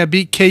Virginia,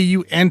 beat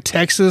KU and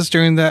Texas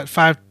during that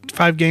five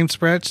game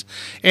spreads,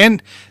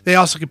 and they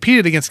also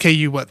competed against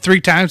KU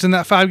 3 times in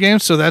that 5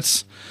 games. So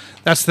that's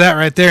that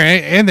right there,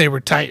 and they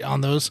were tight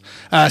on those.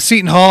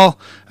 Seton Hall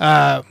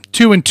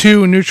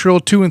 2-2 in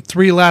neutral,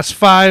 2-3 last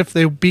 5.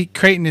 They beat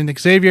Creighton and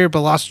Xavier, but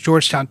lost to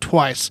Georgetown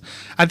twice.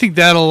 I think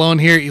that alone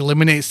here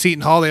eliminates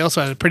Seton Hall. They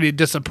also had a pretty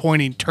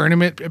disappointing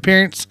tournament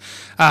appearance.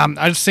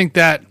 I just think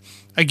that,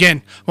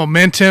 again,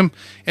 momentum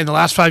in the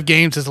last 5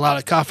 games is a lot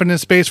of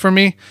confidence base for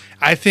me.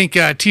 I think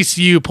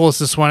TCU pulls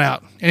this one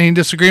out. Any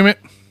disagreement?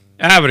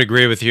 I would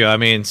agree with you. I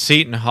mean,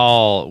 Seton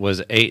Hall was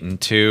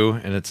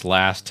 8-2 in its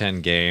last 10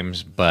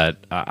 games, but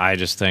I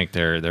just think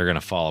they're going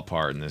to fall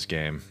apart in this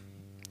game.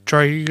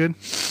 Troy, you good?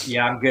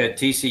 Yeah, I'm good.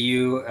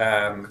 TCU,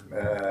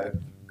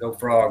 go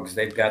Frogs.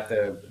 They've got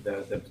the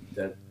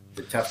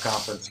tough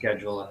conference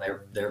schedule, and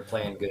they're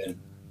playing good.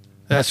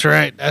 That's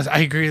right.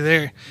 I agree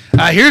there.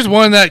 Here's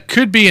one that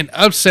could be an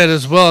upset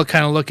as well,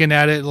 kind of looking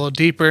at it a little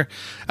deeper.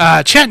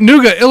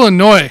 Chattanooga,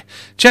 Illinois.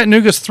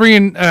 Chattanooga's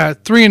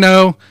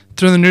 3-0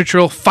 through the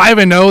neutral,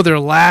 5-0 their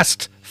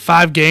last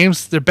 5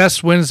 games. Their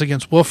best wins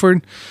against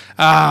Wofford.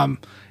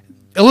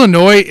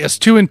 Illinois is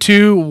 2-2,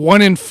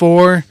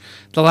 1-4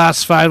 the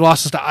last 5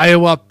 losses to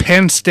Iowa,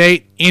 Penn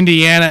State,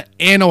 Indiana,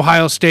 and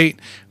Ohio State,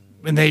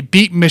 and they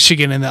beat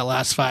Michigan in that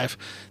last 5.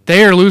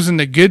 They are losing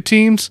to good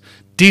teams,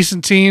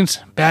 decent teams,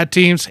 bad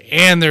teams,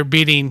 and they're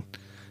beating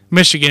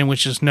Michigan,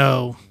 which is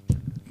no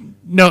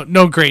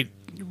no great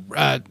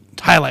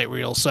highlight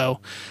reel. So,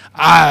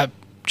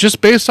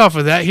 just based off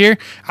of that here,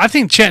 I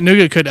think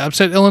Chattanooga could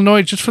upset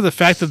Illinois just for the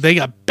fact that they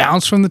got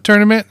bounced from the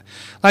tournament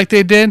like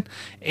they did,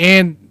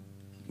 and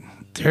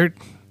they're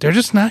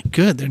just not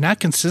good. They're not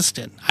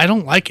consistent. I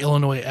don't like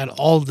Illinois at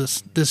all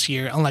this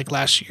year, unlike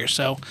last year.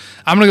 So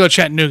I'm gonna go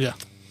Chattanooga.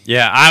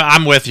 Yeah,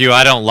 I'm with you.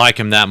 I don't like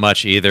them that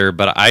much either,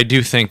 but I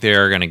do think they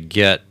are going to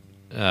get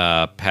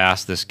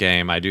past this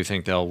game. I do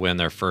think they'll win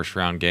their first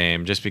round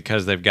game just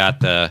because they've got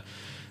the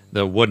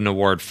Wooden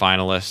Award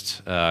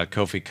finalist,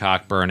 Kofi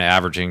Cockburn,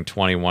 averaging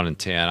 21 and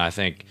 10. I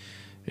think,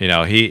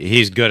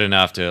 he's good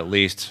enough to at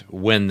least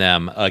win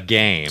them a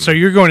game. So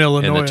you're going to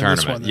Illinois in the in tournament.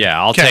 this one, then.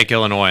 Yeah, I'll take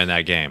Illinois in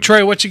that game.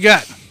 Troy, what you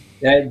got?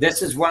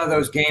 This is one of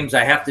those games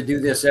I have to do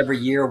this every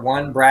year.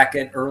 One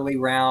bracket, early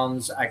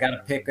rounds. I got to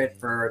pick it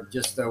for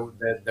just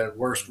the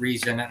worst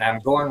reason, and I'm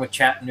going with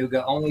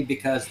Chattanooga only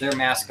because their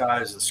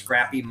mascot is the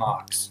Scrappy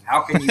Mox.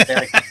 How can you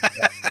bet against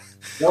that?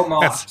 Go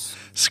Mox.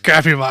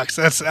 Scrappy Mox.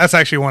 That's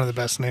actually one of the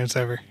best names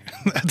ever.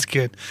 That's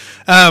good.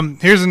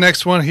 Here's the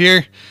next one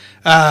here.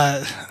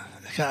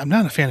 I'm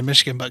not a fan of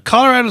Michigan, but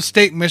Colorado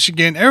State,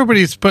 Michigan.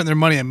 Everybody's putting their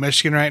money on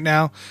Michigan right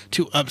now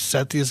to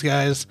upset these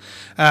guys.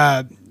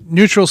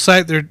 Neutral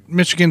site,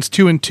 Michigan's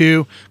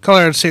 2-2.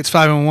 Colorado State's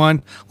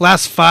 5-1.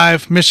 Last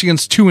 5,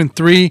 Michigan's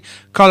 2-3.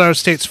 Colorado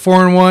State's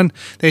 4-1.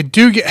 They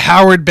do get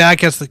Howard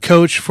back as the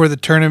coach for the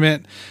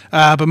tournament,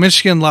 but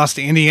Michigan lost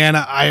to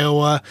Indiana,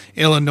 Iowa,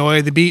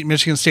 Illinois. They beat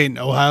Michigan State and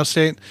Ohio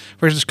State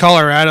versus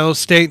Colorado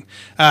State.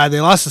 They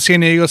lost to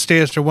San Diego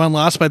State after one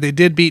loss, but they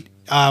did beat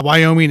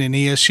Wyoming and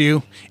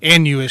ESU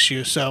and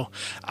USU. So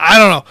I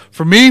don't know.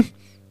 For me,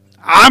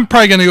 I'm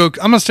probably going to go.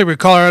 I'm going to stick with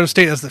Colorado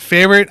State as the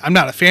favorite. I'm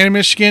not a fan of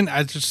Michigan.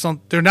 I just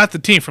don't. They're not the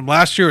team from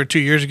last year or 2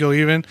 years ago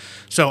even.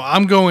 So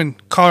I'm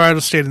going Colorado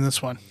State in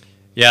this one.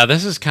 Yeah,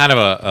 this is kind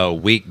of a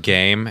weak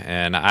game,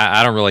 and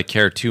I don't really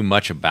care too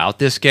much about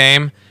this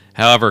game.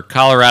 However,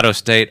 Colorado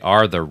State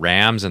are the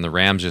Rams, and the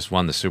Rams just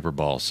won the Super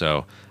Bowl.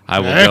 So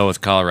I will go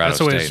with Colorado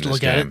State in this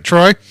look game. at it.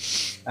 Troy?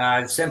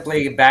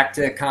 Simply back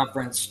to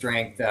conference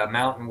strength.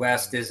 Mountain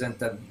West isn't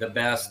the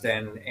best,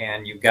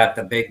 and you've got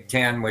the Big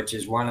Ten, which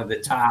is one of the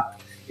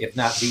top, if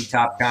not the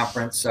top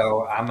conference.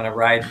 So I'm going to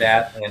ride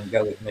that and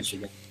go with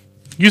Michigan.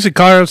 You said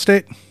Colorado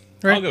State,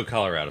 right? I'll go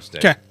Colorado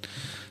State. Okay.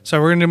 So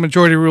we're going to do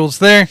majority rules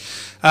there.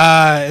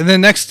 And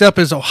then next up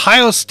is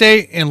Ohio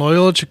State and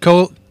Loyola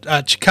Chicago.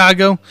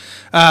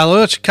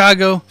 Loyola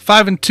Chicago,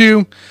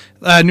 5-2.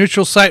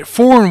 Neutral site,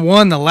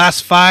 4-1 the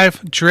last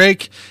 5.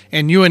 Drake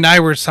and UNI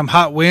were some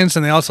hot wins,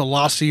 and they also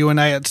lost to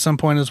UNI at some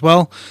point as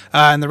well.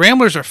 And the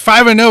Ramblers are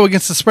 5-0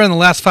 against the spread in the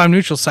last 5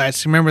 neutral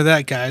sites. Remember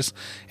that, guys.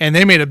 And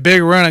they made a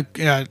big run,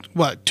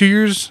 2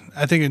 years?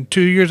 I think in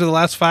 2 years of the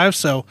last 5.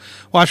 So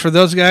watch for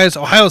those guys.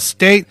 Ohio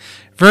State,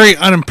 very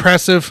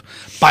unimpressive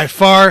by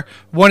far.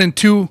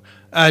 1-2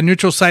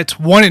 neutral sites,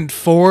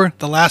 1-4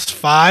 the last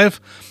 5.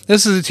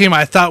 This is a team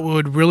I thought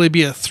would really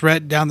be a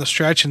threat down the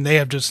stretch, and they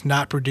have just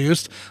not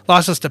produced.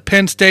 Losses to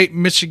Penn State,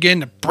 Michigan,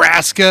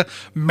 Nebraska,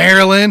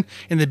 Maryland,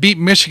 and they beat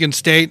Michigan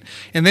State.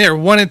 And they are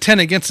 1-10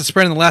 against the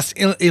spread in the last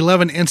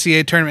 11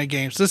 NCAA tournament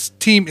games. This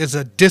team is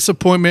a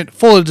disappointment,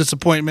 full of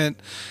disappointment.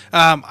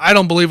 I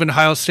don't believe in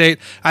Ohio State.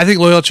 I think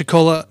Loyola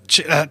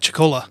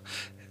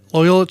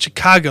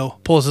Chicago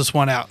pulls this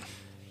one out.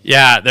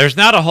 Yeah, there's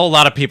not a whole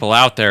lot of people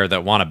out there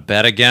that want to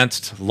bet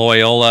against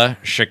Loyola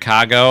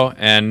Chicago,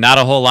 and not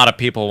a whole lot of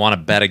people want to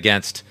bet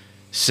against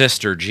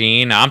Sister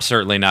Jean. I'm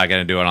certainly not going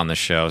to do it on the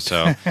show,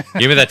 so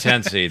give me the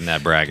 10 seed in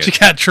that bracket. You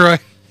got Troy.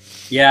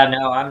 Yeah,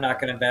 no, I'm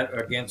not going to bet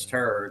against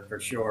her for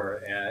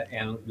sure.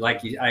 And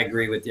I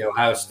agree with you.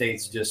 Ohio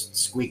State's just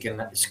squeaking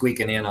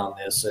in on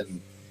this,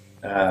 and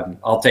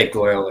I'll take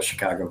Loyola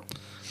Chicago.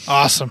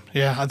 Awesome.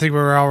 Yeah, I think we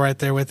were all right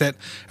there with it.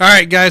 All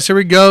right, guys, here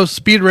we go.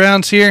 Speed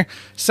rounds here.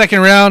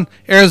 Second round,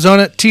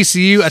 Arizona,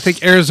 TCU. I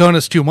think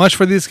Arizona's too much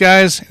for these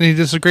guys. Any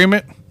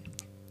disagreement?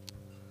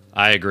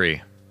 I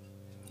agree.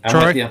 I'm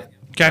Troy? with you.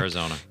 Okay.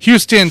 Arizona.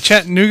 Houston,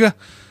 Chattanooga.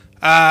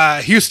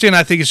 Houston,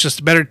 I think, is just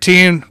a better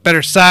team,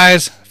 better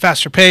size,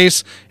 faster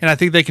pace, and I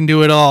think they can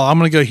do it all. I'm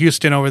going to go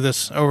Houston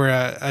over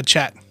a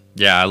Chat.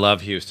 Yeah, I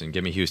love Houston.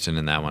 Give me Houston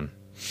in that one.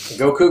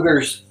 Go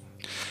Cougars.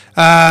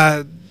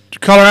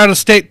 Colorado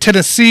State,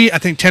 Tennessee. I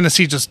think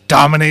Tennessee just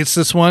dominates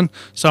this one,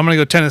 so I'm going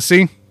to go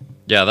Tennessee.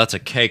 Yeah, that's a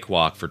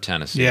cakewalk for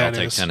Tennessee. Yeah, I'll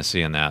take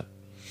Tennessee in that.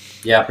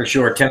 Yeah, for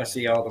sure.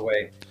 Tennessee all the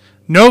way.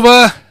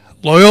 Nova,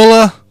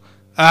 Loyola.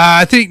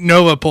 I think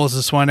Nova pulls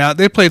this one out.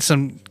 They played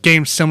some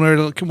games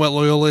similar to what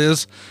Loyola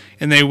is,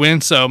 and they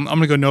win, so I'm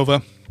going to go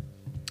Nova.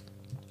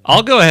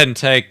 I'll go ahead and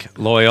take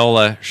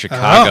Loyola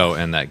Chicago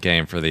in that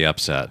game for the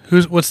upset.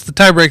 What's the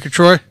tiebreaker,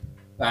 Troy?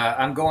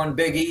 I'm going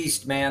Big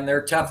East, man.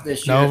 They're tough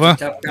this year. Nova.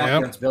 It's a tough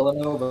conference. Yep.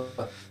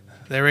 Villanova.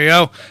 There we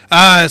go.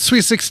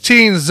 Sweet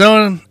 16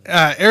 zone,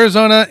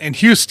 Arizona and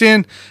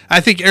Houston. I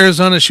think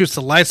Arizona shoots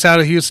the lights out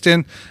of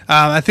Houston.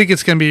 I think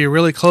it's going to be a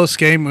really close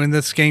game when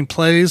this game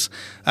plays.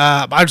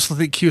 I just don't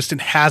think Houston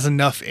has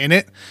enough in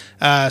it.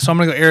 So I'm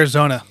going to go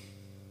Arizona.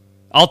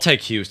 I'll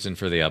take Houston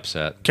for the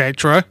upset. Okay,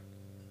 Troy?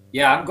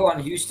 Yeah, I'm going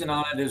Houston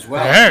on it as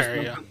well.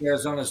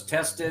 Arizona's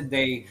tested.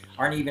 They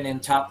aren't even in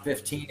top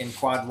 15 in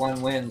quad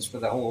one wins for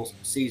the whole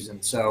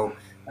season. So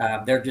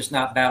they're just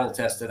not battle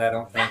tested, I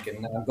don't think.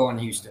 And I'm going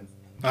Houston.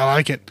 I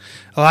like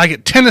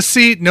it.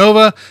 Tennessee,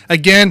 Nova.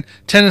 Again,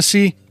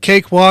 Tennessee,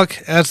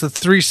 cakewalk as the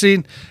 3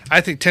 seed.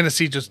 I think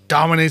Tennessee just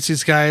dominates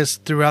these guys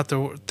throughout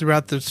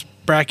this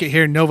bracket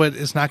here. Nova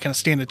is not going to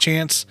stand a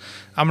chance.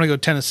 I'm going to go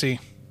Tennessee.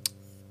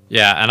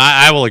 Yeah, and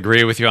I will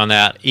agree with you on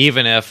that.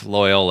 Even if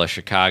Loyola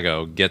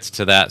Chicago gets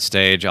to that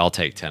stage, I'll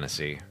take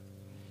Tennessee.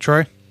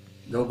 Troy?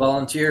 Go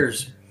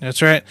Volunteers.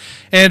 That's right.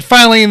 And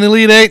finally in the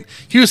Elite Eight,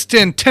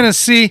 Houston,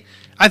 Tennessee.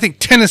 I think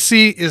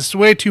Tennessee is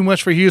way too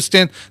much for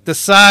Houston. The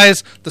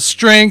size, the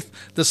strength,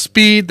 the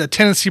speed that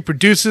Tennessee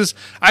produces,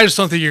 I just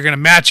don't think you're going to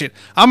match it.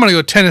 I'm going to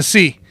go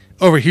Tennessee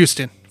over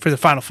Houston for the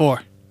Final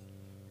Four.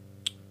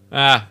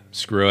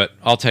 Screw it.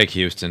 I'll take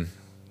Houston.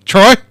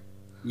 Troy?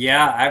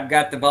 Yeah, I've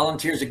got the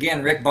Volunteers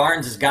again. Rick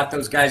Barnes has got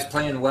those guys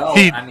playing well.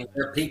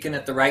 They're peaking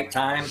at the right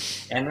time,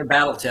 and they're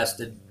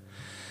battle-tested.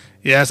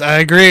 Yes, I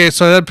agree.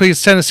 So that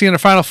puts Tennessee in the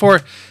Final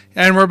Four.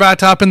 And we're about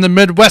to hop in the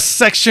Midwest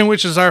section,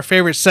 which is our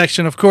favorite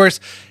section, of course.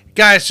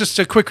 Guys, just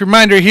a quick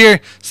reminder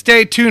here.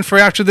 Stay tuned for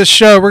after this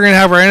show. We're going to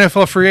have our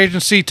NFL free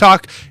agency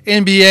talk,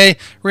 NBA.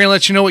 We're going to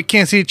let you know what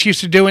Kansas City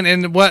Chiefs are doing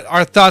and what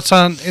our thoughts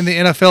on in the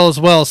NFL as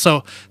well.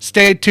 So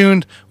stay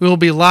tuned. We will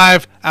be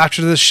live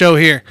after this show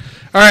here.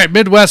 All right,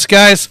 Midwest,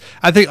 guys.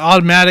 I think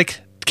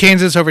automatic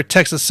Kansas over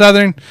Texas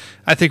Southern.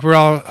 I think we're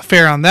all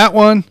fair on that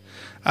one.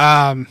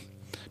 Iowa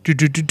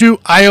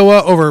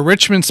over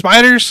Richmond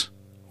Spiders.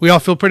 We all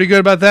feel pretty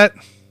good about that.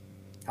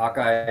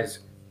 Hawkeyes.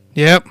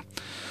 Yep.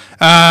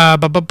 No,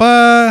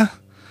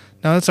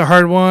 that's a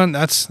hard one.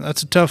 That's a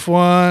tough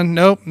one.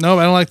 Nope, I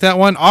don't like that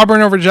one.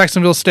 Auburn over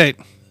Jacksonville State.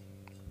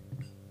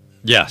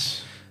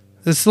 Yes.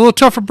 This is a little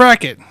tougher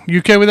bracket. You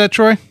okay with that,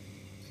 Troy?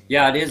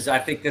 Yeah, it is. I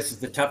think this is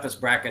the toughest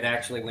bracket,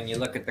 actually, when you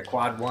look at the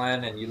quad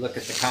one and you look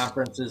at the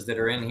conferences that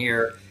are in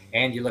here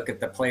and you look at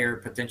the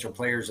potential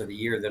players of the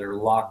year that are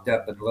locked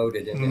up and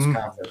loaded in this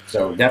conference.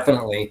 So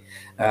definitely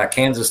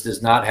Kansas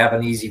does not have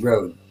an easy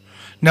road.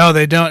 No,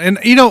 they don't. And,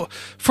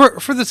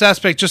 for this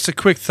aspect, just a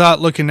quick thought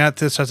looking at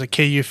this as a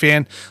KU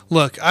fan.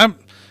 Look,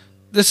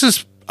 this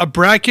is a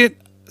bracket,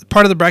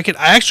 part of the bracket.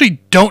 I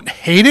actually don't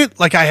hate it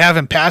like I have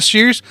in past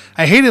years.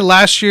 I hated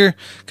last year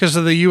because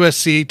of the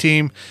USC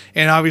team,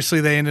 and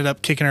obviously they ended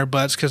up kicking our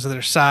butts because of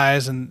their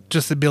size and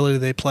just the ability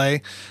they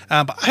play.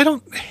 But I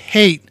don't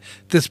hate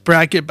this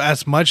bracket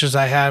as much as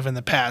I have in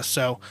the past,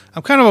 so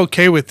I'm kind of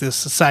okay with this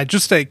side.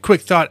 Just a quick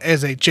thought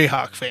as a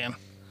Jayhawk fan.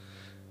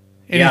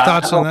 Any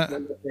thoughts on that?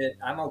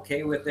 I'm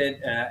okay with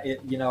it.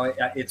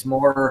 It's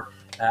more.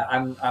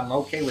 I'm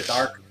okay with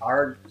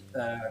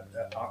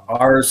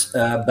ours,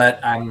 but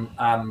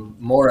I'm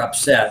more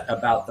upset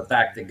about the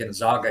fact that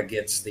Gonzaga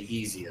gets the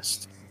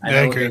easiest. I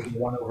know they're the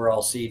 1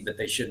 overall seed, but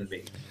they shouldn't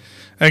be.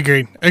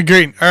 Agreed. All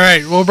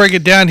right, we'll break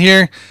it down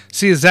here.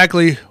 See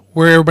exactly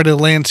where everybody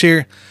lands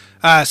here.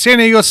 San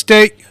Diego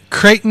State,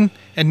 Creighton,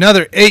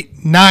 another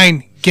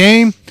 8-9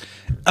 game.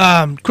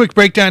 Quick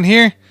breakdown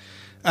here.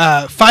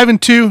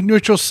 5-2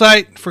 neutral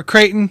site for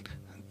Creighton,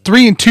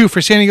 3-2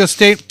 for San Diego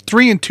State,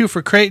 3-2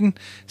 for Creighton.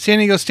 San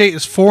Diego State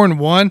is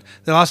 4-1.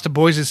 They lost to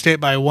Boise State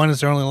by 1 as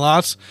their only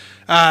loss.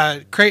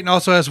 Creighton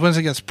also has wins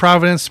against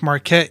Providence,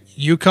 Marquette,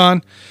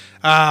 UConn.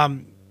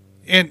 And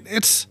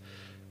it's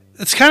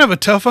kind of a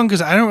tough one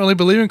because I don't really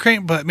believe in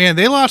Creighton, but man,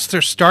 they lost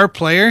their star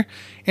player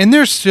and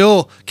they're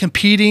still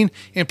competing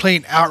and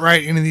playing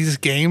outright in these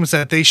games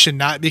that they should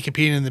not be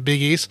competing in the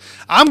Big East.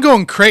 I'm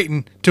going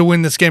Creighton to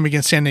win this game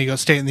against San Diego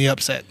State in the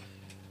upset.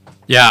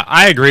 Yeah,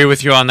 I agree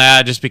with you on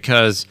that just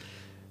because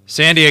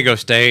San Diego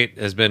State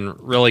has been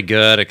really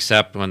good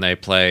except when they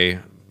play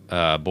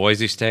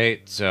Boise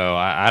State. So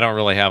I don't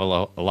really have a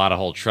lot of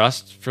whole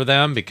trust for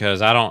them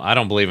because I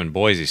don't believe in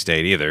Boise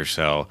State either.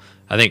 So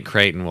I think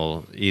Creighton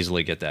will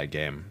easily get that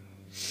game.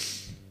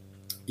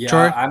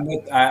 Yeah,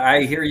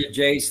 I hear you,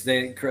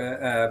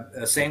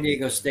 Jace. San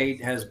Diego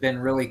State has been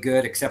really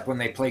good, except when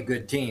they play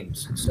good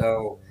teams.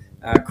 So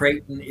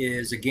Creighton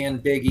is, again,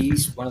 Big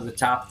East, one of the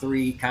top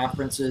 3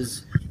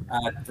 conferences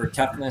for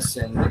toughness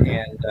and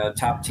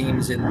top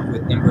teams with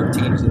number of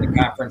teams in the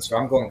conference. So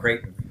I'm going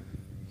Creighton.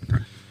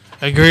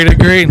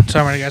 Agreed.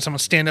 Sorry, guys. I'm going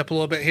to stand up a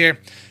little bit here.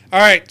 All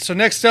right, so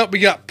next up we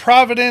got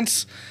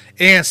Providence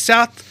and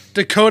South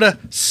Dakota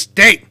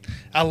State.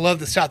 I love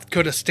the South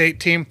Dakota State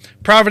team.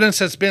 Providence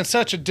has been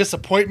such a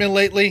disappointment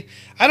lately.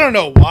 I don't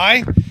know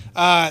why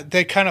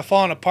they kind of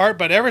fallen apart,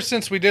 but ever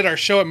since we did our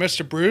show at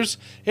Mr. Brews,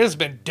 it has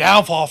been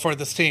downfall for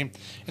this team,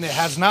 and it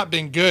has not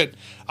been good.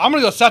 I'm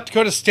going to go South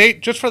Dakota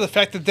State just for the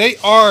fact that they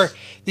are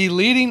the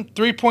leading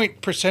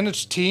three-point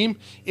percentage team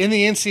in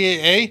the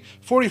NCAA,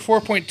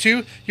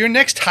 44.2. Your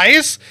next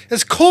highest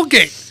is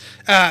Colgate,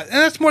 and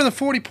that's more than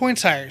 40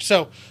 points higher.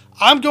 So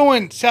I'm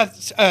going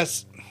South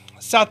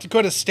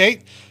Dakota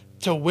State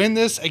to win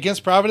this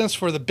against Providence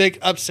for the big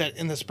upset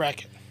in this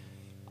bracket.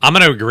 I'm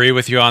going to agree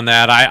with you on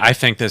that. I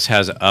think this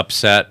has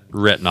upset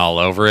written all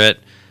over it.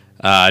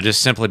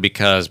 just simply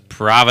because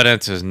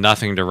Providence is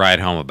nothing to write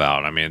home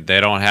about. I mean,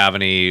 they don't have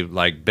any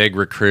like big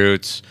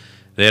recruits.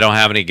 They don't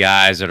have any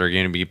guys that are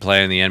going to be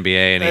playing the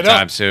NBA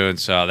anytime soon.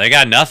 So they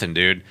got nothing,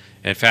 dude.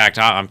 In fact,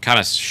 I'm kind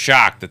of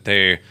shocked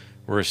that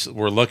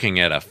we're looking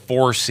at a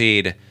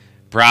 4-seed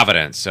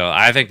Providence. So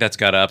I think that's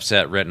got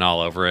upset written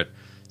all over it.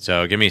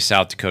 So give me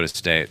South Dakota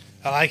State.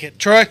 I like it.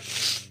 Troy?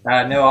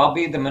 No, I'll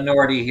be the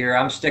minority here.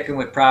 I'm sticking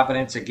with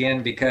Providence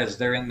again because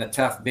they're in the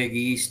tough Big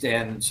East,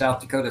 and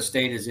South Dakota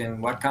State is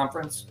in what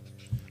conference?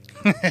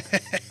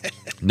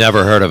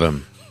 Never heard of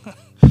him.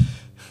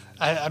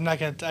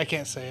 I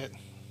can't say it.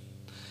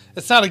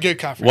 It's not a good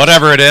conference.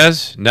 Whatever it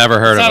is, never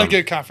heard of him. It's not a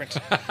good conference.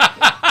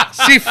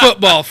 See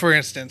football, for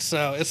instance.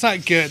 So it's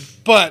not good.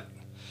 But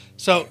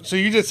so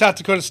you did South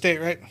Dakota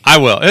State, right? I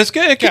will. It's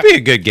good. It could be a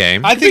good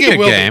game. I think it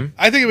will be.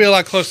 I think it'll be a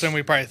lot closer than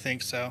we probably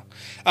think. So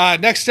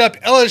next up,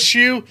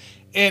 LSU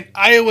and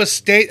Iowa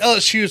State.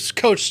 LSU's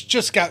coach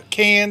just got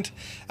canned.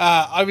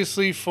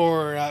 Obviously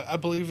for, I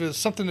believe it was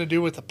something to do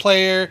with the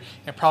player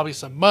and probably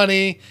some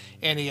money,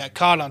 and he got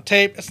caught on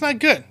tape. It's not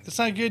good. It's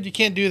not good. You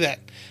can't do that,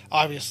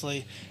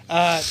 obviously.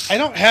 I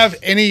don't have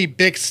any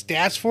big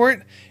stats for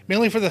it,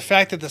 mainly for the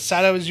fact that the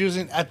site I was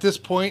using at this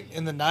point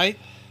in the night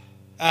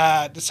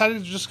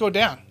decided to just go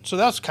down. So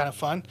that was kind of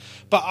fun.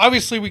 But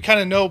obviously we kind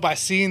of know by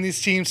seeing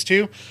these teams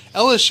too.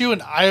 LSU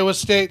and Iowa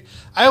State.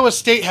 Iowa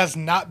State has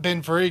not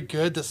been very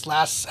good this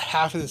last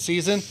half of the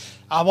season.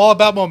 I'm all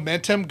about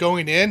momentum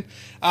going in.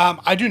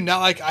 I do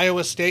not like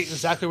Iowa State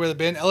exactly where they've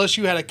been.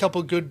 LSU had a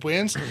couple good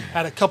wins,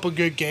 had a couple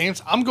good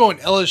games. I'm going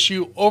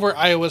LSU over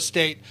Iowa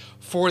State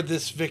for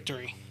this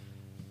victory.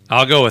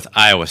 I'll go with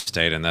Iowa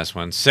State in this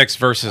one. 6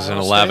 versus an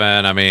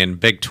 11. I mean,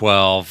 Big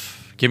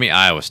 12. Give me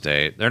Iowa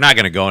State. They're not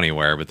going to go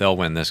anywhere, but they'll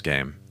win this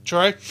game.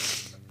 Troy?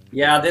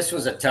 Yeah, this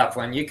was a tough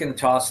one. You can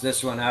toss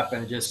this one up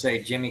and just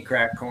say Jimmy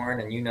crack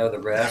corn, and you know the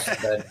rest.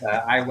 But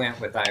I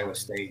went with Iowa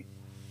State.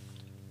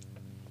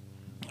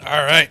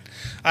 All right.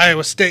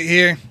 Iowa State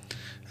here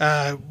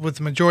with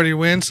the majority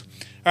wins.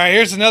 All right,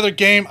 here's another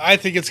game. I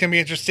think it's going to be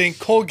interesting.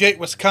 Colgate,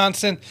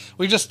 Wisconsin.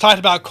 We just talked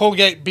about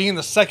Colgate being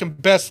the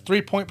second best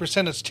three-point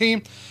percentage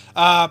team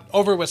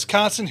over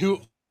Wisconsin,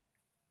 who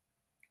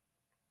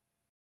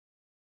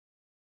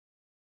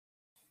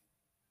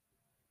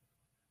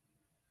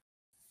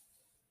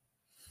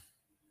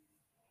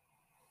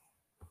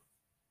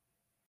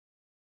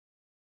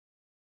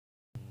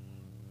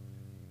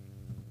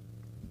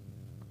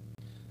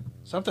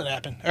something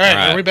happened. All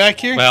right, are we back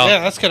here? Well, yeah,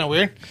 that's kind of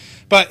weird.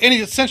 But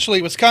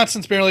essentially,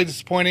 Wisconsin's been really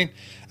disappointing.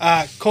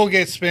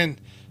 Colgate's been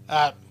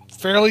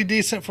fairly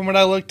decent from what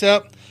I looked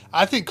up.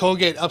 I think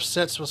Colgate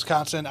upsets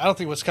Wisconsin. I don't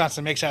think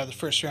Wisconsin makes it out of the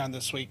first round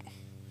this week.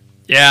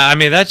 Yeah, I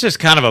mean, that's just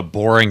kind of a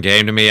boring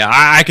game to me.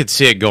 I could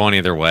see it going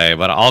either way,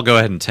 but I'll go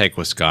ahead and take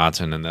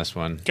Wisconsin in this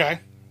one.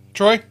 Okay.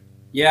 Troy?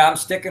 Yeah, I'm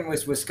sticking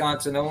with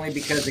Wisconsin only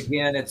because,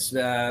 again, it's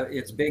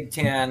Big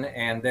Ten,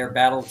 and they're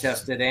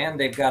battle-tested, and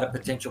they've got a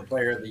potential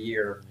player of the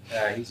year.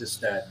 He's a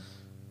stud.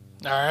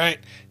 All right.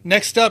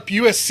 Next up,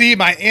 USC,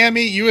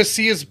 Miami.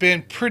 USC has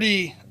been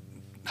pretty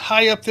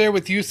high up there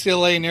with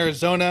UCLA and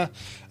Arizona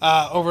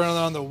over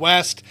on the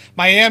West.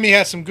 Miami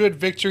has some good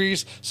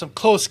victories, some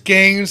close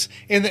games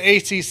in the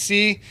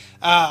ACC.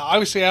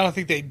 Obviously, I don't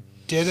think they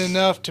did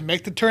enough to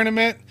make the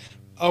tournament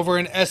over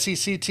an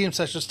SEC team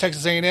such as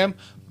Texas A&M,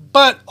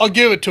 but I'll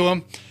give it to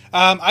them.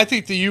 I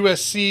think the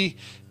USC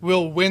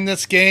will win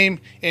this game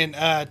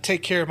and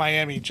take care of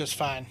Miami just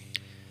fine.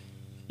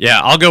 Yeah,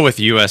 I'll go with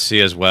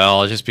USC as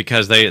well, just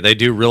because they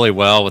do really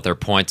well with their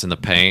points in the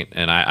paint,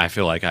 and I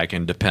feel like I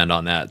can depend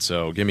on that.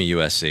 So give me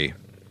USC.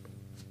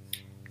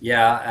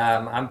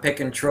 Yeah, I'm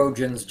picking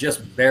Trojans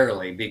just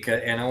barely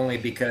only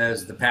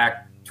because the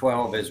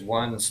Pac-12 is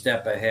one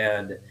step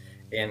ahead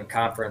in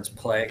conference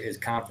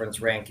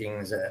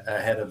rankings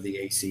ahead of the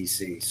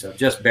ACC. So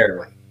just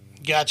barely.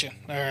 Gotcha.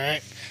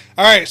 All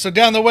right. So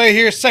down the way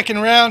here, second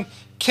round,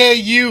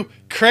 KU,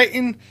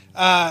 Creighton.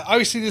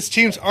 Obviously, these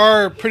teams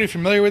are pretty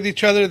familiar with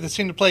each other. They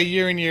seem to play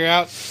year in, year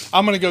out.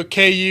 I'm going to go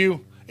KU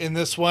in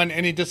this one.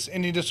 Any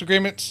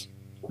disagreements?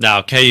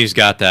 No, KU's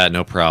got that.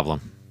 No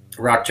problem.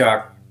 Rock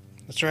chalk.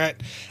 That's right.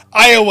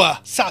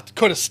 Iowa, South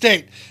Dakota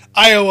State.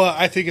 Iowa,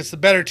 I think it's the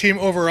better team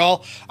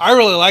overall. I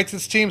really like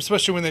this team,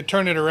 especially when they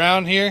turn it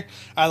around here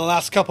the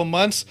last couple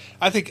months.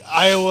 I think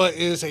Iowa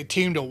is a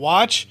team to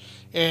watch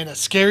and a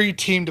scary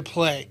team to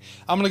play.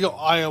 I'm going to go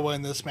Iowa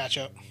in this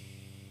matchup.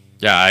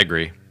 Yeah, I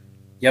agree.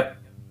 Yep.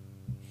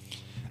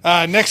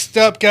 Next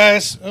up,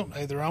 guys. Oh, I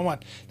had the wrong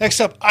one.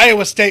 Next up,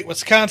 Iowa State,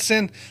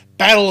 Wisconsin.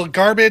 Battle of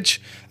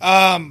garbage.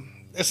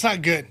 It's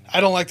not good. I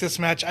don't like this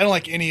match. I don't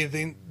like any of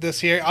this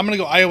here. I'm going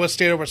to go Iowa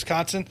State over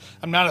Wisconsin.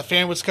 I'm not a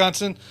fan of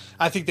Wisconsin.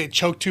 I think they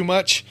choke too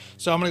much.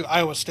 So I'm going to go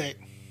Iowa State.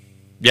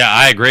 Yeah,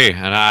 I agree.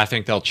 And I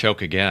think they'll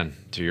choke again,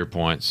 to your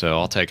point. So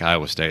I'll take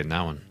Iowa State in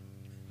that one.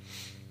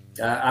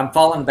 I'm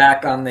falling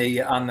back on the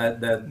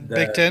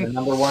Big Ten. The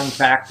number one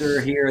factor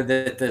here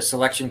that the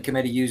selection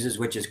committee uses,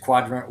 which is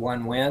quadrant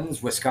one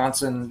wins.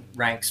 Wisconsin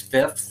ranks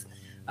fifth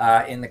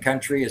in the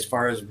country as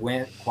far as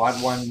quad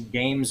one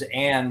games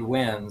and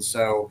wins.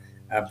 So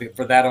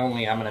For that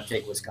only, I'm going to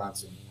take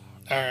Wisconsin.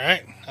 All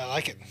right. I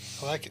like it.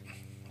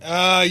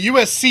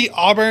 USC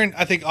Auburn.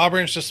 I think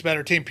Auburn's just a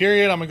better team,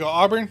 period. I'm going to go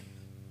Auburn.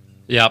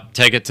 Yep,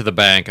 take it to the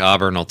bank.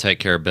 Auburn will take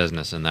care of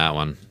business in that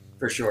one.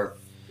 For sure.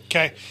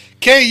 Okay.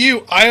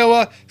 KU,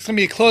 Iowa. It's going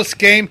to be a close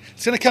game.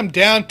 It's going to come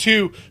down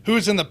to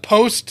who's in the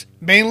post,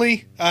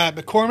 mainly.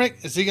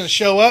 McCormick, is he going to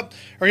show up?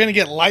 Are we going to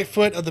get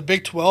Lightfoot of the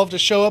Big 12 to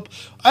show up?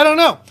 I don't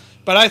know.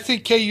 But I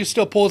think KU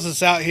still pulls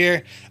this out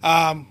here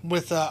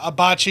with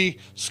Abachi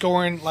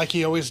scoring like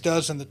he always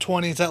does in the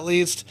 20s at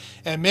least.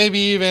 And maybe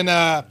even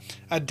a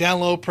down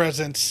low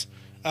presence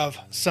of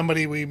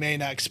somebody we may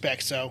not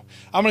expect. So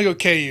I'm going to go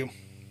KU.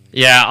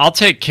 Yeah, I'll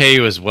take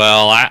KU as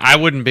well. I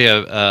wouldn't be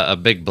a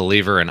big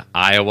believer in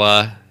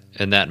Iowa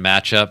in that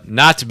matchup.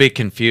 Not to be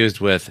confused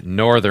with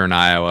Northern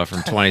Iowa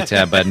from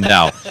 2010, but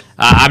no.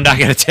 I'm not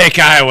going to take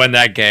Iowa in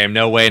that game.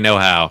 No way, no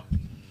how.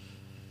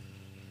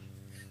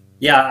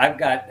 Yeah, I've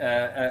got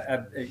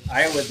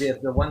Iowa.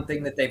 The one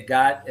thing that they've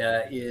got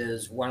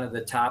is one of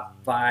the top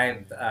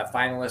 5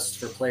 finalists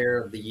for Player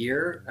of the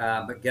Year.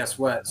 But guess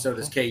what? So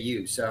does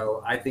KU.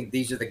 So I think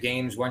these are the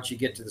games once you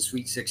get to the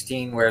Sweet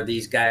 16 where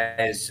these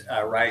guys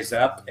rise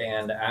up,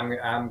 and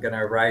I'm going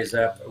to rise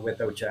up with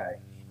Ochai.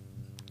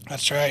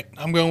 That's right.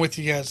 I'm going with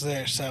you guys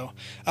there. So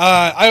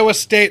Iowa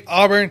State,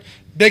 Auburn,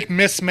 big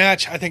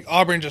mismatch. I think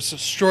Auburn just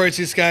destroys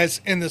these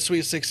guys in the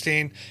Sweet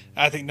 16.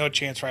 I think no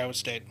chance for Iowa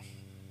State.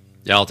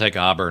 Yeah, I'll take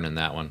Auburn in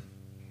that one.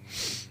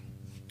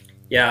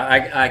 Yeah,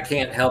 I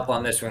can't help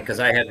on this one because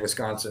I had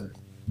Wisconsin.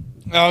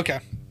 Oh,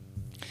 okay.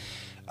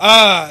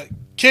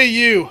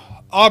 KU,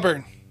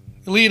 Auburn,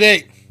 Elite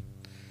 8.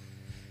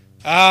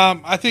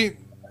 I think,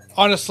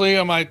 honestly,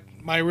 on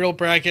my real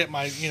bracket,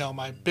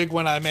 my big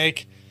one I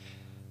make,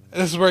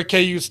 this is where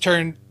KU's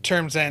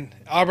terms end.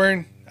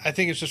 Auburn, I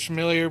think, is just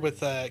familiar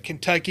with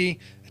Kentucky,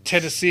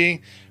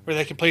 Tennessee, where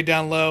they can play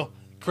down low.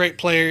 Great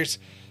players.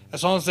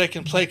 As long as they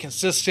can play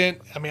consistent,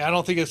 I mean, I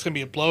don't think it's going to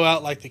be a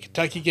blowout like the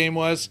Kentucky game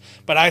was,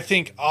 but I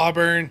think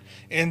Auburn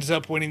ends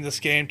up winning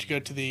this game to go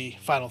to the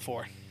Final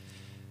Four.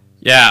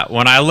 Yeah,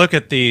 when I look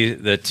at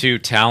the two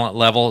talent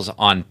levels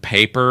on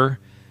paper,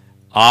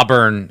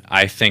 Auburn,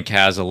 I think,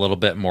 has a little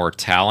bit more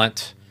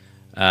talent.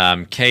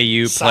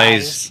 KU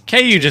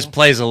just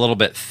plays a little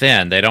bit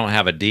thin. They don't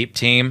have a deep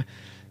team.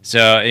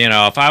 So,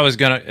 if I was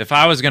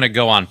gonna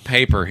go on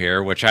paper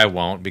here, which I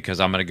won't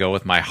because I'm gonna go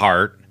with my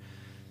heart,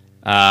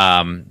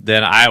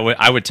 then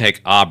I would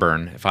take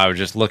Auburn if I was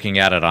just looking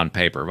at it on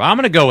paper. But I'm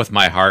going to go with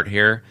my heart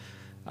here.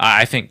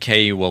 I think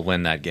KU will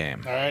win that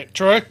game. All right,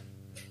 Troy?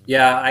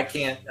 Yeah, I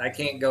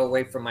can't go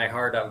away from my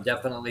heart. I'm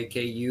definitely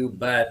KU,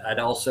 but I'd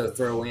also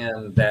throw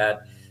in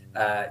that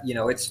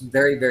it's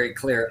very, very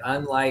clear.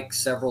 Unlike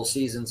several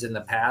seasons in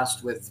the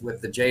past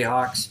with the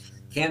Jayhawks,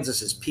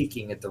 Kansas is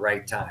peaking at the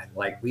right time.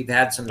 Like, we've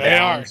had some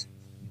downs,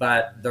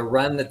 but the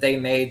run that they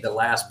made the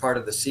last part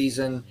of the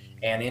season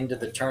and into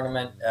the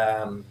tournament,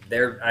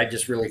 I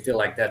just really feel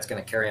like that's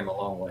going to carry him a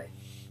long way.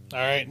 All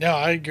right. No,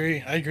 I agree.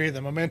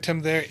 The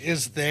momentum there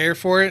is there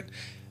for it.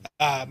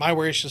 My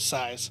worry is just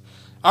size.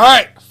 All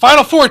right.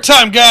 Final Four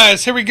time,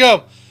 guys. Here we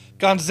go.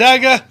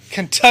 Gonzaga,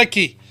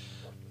 Kentucky.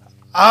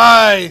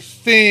 I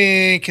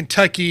think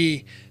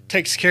Kentucky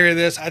takes care of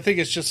this. I think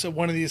it's just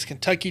one of these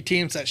Kentucky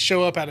teams that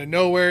show up out of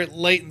nowhere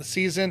late in the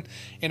season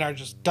and are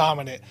just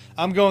dominant.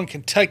 I'm going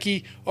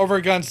Kentucky over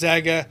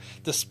Gonzaga.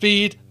 The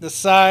speed, the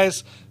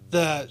size,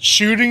 the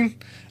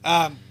shooting,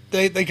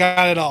 they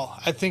got it all.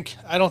 I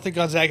don't think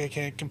Gonzaga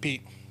can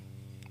compete.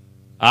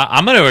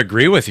 I'm going to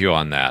agree with you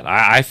on that.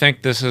 I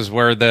think this is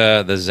where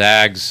the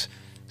Zags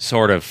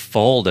sort of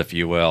fold, if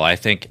you will. I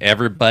think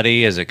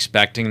everybody is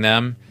expecting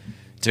them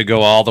to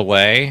go all the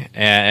way,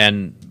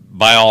 and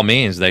by all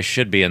means, they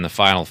should be in the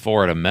Final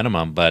Four at a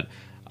minimum. But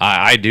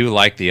I do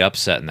like the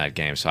upset in that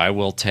game, so I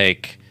will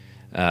take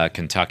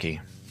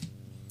Kentucky.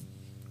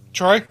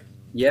 Troy?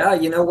 Yeah,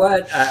 you know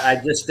what? I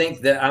just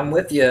think that I'm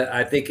with you.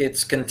 I think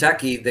it's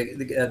Kentucky.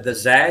 The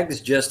Zags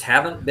just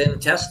haven't been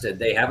tested.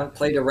 They haven't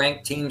played a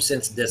ranked team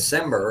since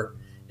December,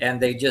 and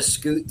they just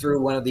scoot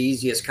through one of the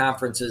easiest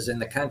conferences in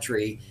the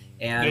country.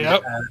 And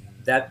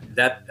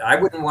that I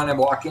wouldn't want to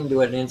walk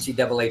into an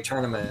NCAA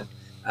tournament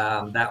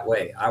that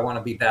way. I want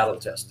to be battle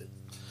tested.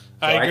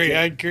 So I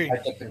agree. I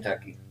think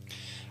Kentucky.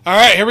 All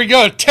right, here we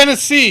go.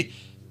 Tennessee,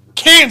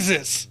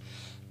 Kansas.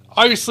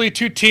 Obviously,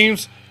 two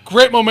teams.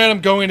 Great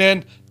momentum going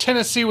in.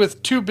 Tennessee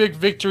with 2 big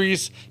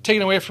victories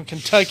taken away from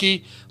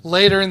Kentucky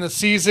later in the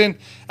season.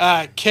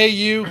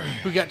 KU,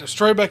 who got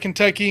destroyed by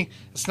Kentucky.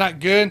 It's not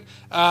good.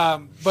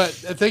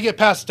 But if they get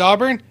past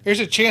Auburn, there's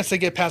a chance they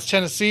get past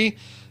Tennessee.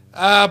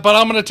 But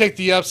I'm going to take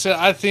the upset.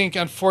 I think,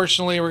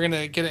 unfortunately, we're going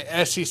to get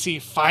an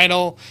SEC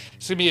final.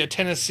 It's going to be a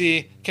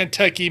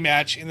Tennessee-Kentucky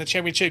match in the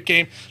championship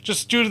game,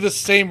 just due to the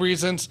same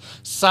reasons.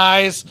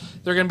 Size,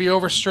 they're going to be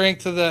over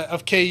strength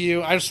of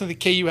KU. I just think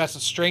the KU has the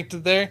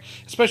strength there,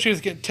 especially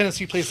as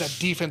Tennessee plays that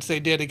defense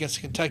they did against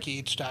Kentucky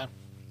each time.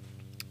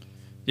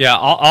 Yeah,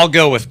 I'll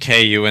go with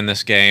KU in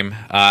this game.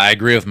 I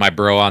agree with my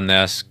bro on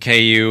this.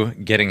 KU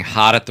getting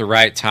hot at the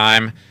right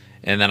time.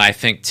 And then I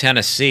think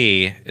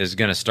Tennessee is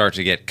going to start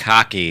to get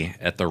cocky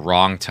at the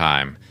wrong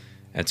time.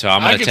 And so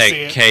I'm going to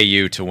take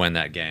KU to win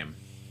that game.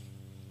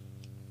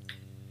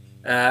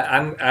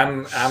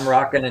 I'm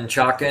rocking and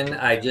chalking.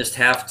 I just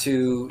have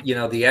to,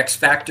 the X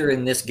factor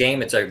in this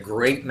game. It's a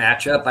great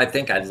matchup. I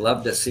think I'd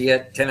love to see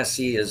it.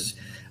 Tennessee is,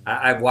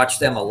 I've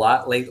watched them a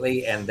lot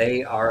lately, and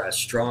they are a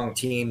strong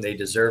team. They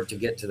deserve to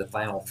get to the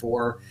Final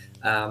Four.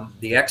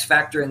 The X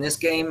factor in this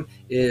game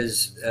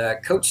is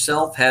Coach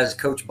Self has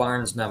Coach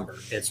Barnes' number.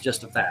 It's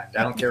just a fact.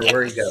 I don't care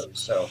where he goes.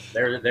 So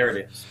there it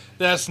is.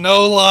 That's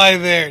no lie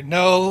there.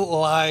 No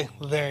lie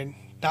there.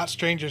 Not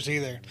strangers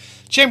either.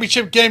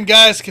 Championship game,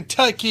 guys.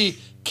 Kentucky,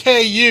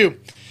 KU.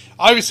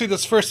 Obviously,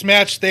 this first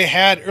match they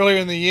had earlier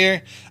in the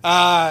year,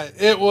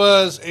 it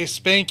was a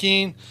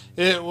spanking.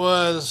 It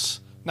was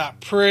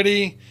not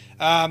pretty.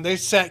 They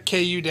sat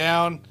KU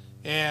down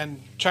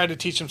and tried to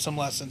teach them some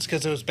lessons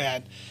because it was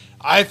bad.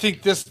 I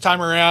think this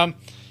time around,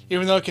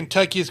 even though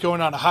Kentucky is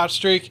going on a hot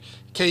streak,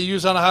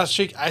 KU's on a hot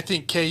streak, I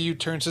think KU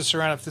turns this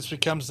around if this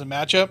becomes the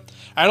matchup.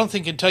 I don't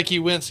think Kentucky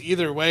wins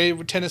either way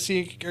with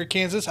Tennessee or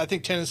Kansas. I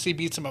think Tennessee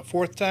beats them a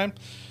fourth time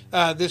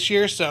this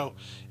year. So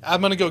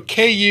I'm going to go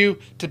KU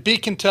to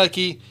beat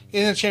Kentucky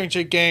in the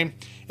championship game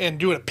and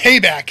do a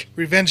payback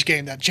revenge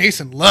game that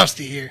Jason loves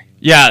to hear.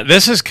 Yeah,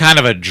 this is kind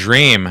of a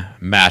dream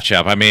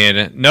matchup. I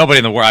mean, nobody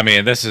in the world,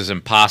 this is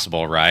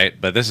impossible, right?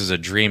 But this is a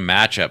dream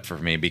matchup for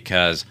me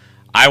because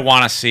I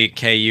want to see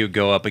KU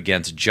go up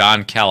against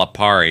John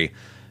Calipari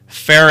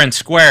fair and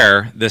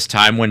square this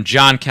time when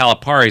John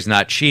Calipari's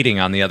not cheating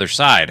on the other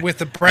side. With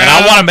the brown and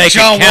I want to make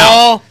John it count.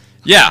 Wall.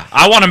 Yeah,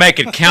 I want to make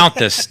it count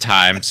this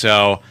time.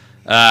 So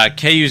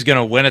KU's going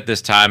to win it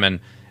this time,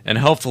 and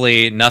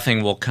hopefully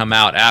nothing will come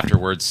out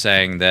afterwards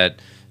saying that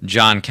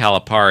John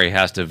Calipari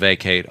has to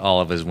vacate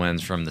all of his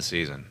wins from the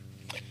season.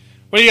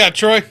 What do you got,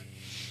 Troy?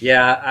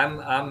 Yeah,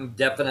 I'm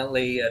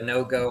definitely a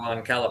no-go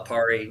on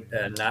Calipari.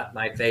 Not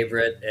my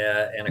favorite,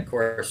 and of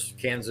course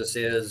Kansas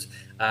is.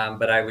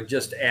 But I would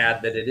just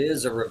add that it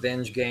is a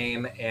revenge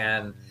game,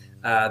 and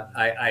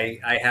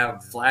I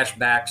have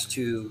flashbacks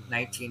to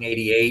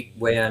 1988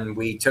 when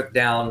we took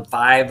down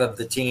 5 of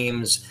the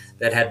teams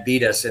that had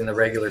beat us in the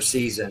regular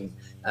season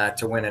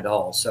to win it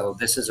all. So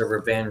this is a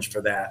revenge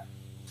for that.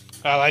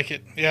 I like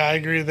it. Yeah, I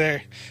agree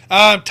there.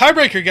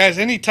 Tiebreaker, guys.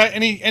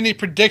 Any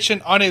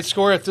prediction on a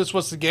score if this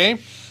was the game?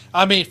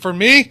 For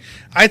me,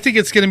 I think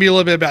it's going to be a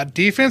little bit about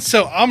defense,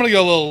 so I'm going to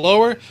go a little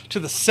lower to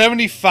the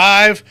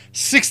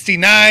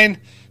 75-69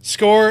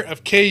 score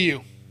of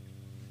KU.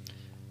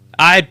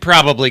 I'd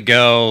probably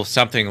go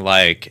something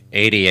like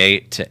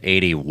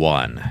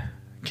 88-81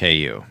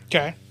 KU.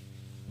 Okay.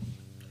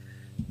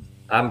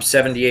 I'm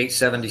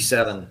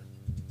 78-77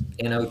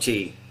 in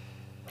OT.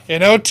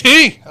 In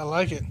OT. I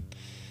like it.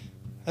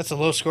 That's a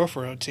low score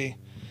for OT.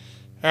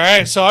 All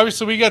right, so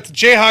obviously we got the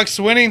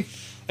Jayhawks winning.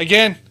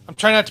 Again, I'm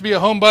trying not to be a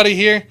homebody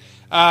here,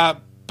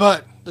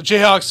 but the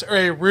Jayhawks are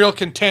a real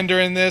contender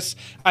in this.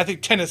 I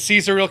think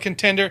Tennessee's a real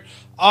contender.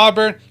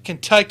 Auburn,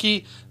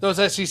 Kentucky, those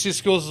SEC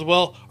schools as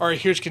well are a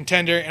huge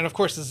contender. And, of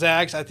course, the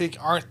Zags, I think,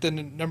 aren't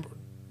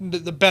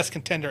the best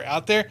contender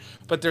out there,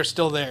 but they're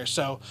still there.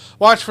 So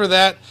watch for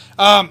that.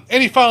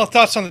 Any final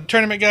thoughts on the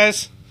tournament,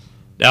 guys?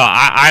 No,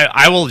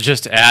 I will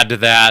just add to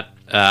that.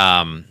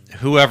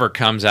 Whoever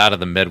comes out of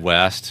the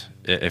Midwest,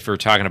 if we're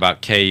talking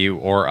about KU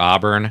or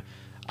Auburn,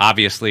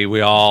 obviously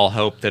we all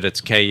hope that it's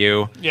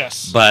KU.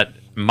 Yes. But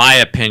my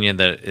opinion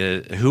that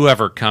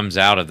whoever comes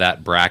out of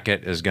that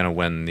bracket is going to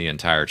win the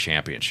entire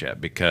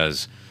championship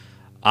because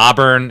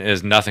Auburn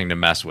is nothing to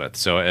mess with.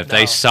 So if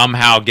they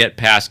somehow get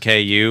past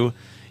KU,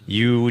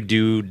 you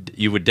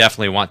would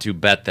definitely want to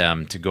bet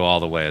them to go all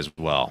the way as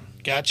well.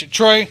 Gotcha.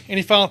 Troy,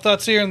 any final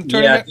thoughts here in the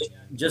tournament? Yeah,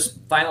 just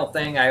final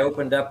thing. I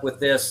opened up with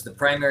this. The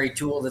primary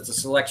tool that the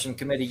selection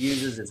committee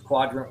uses is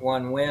Quadrant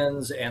 1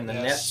 wins and the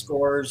net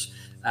scores.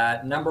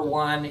 Number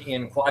 1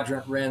 in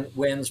Quadrant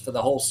wins for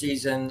the whole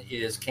season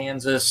is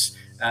Kansas.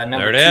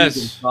 Number 2 is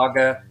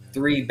Gonzaga,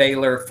 3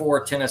 Baylor,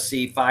 4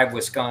 Tennessee, 5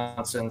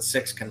 Wisconsin,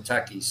 6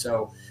 Kentucky.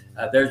 So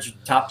there's your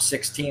top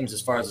 6 teams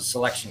as far as the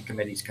selection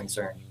committee is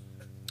concerned.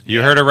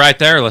 You heard it right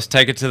there. Let's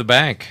take it to the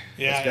bank.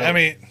 Yeah,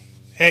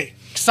 hey,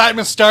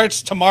 excitement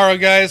starts tomorrow,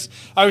 guys.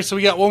 Obviously,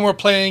 we got one more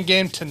playing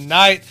game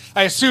tonight.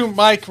 I assume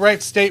Mike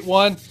Wright State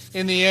won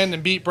in the end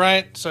and beat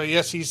Bryant. So,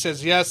 yes, he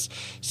says yes.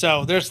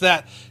 So, there's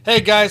that.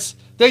 Hey, guys,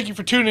 thank you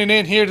for tuning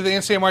in here to the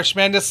NCAA March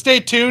Madness. Stay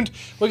tuned.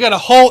 We got a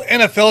whole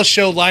NFL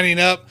show lining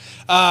up.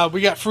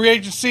 We got free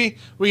agency.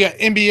 We got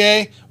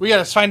NBA. We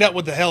got to find out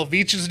what the hell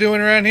Veach is doing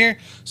around here.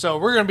 So,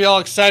 we're going to be all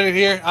excited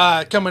here.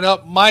 Coming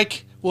up,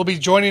 Mike will be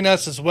joining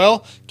us as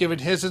well, giving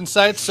his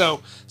insights.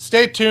 So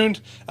stay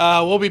tuned.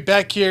 We'll be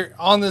back here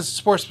on the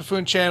Sports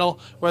Buffoon channel,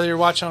 whether you're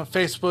watching on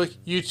Facebook,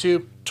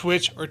 YouTube,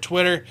 Twitch, or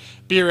Twitter.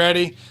 Be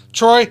ready.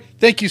 Troy,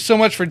 thank you so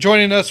much for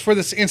joining us for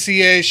this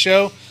NCAA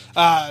show.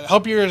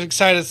 Hope you're as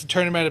excited as the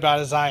tournament about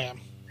as I am.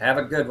 Have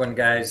a good one,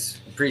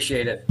 guys.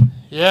 Appreciate it.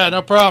 Yeah,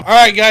 no problem. All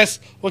right, guys.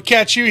 We'll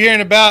catch you here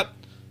in about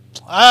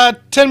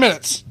 10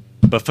 minutes.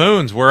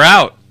 Buffoons, we're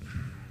out.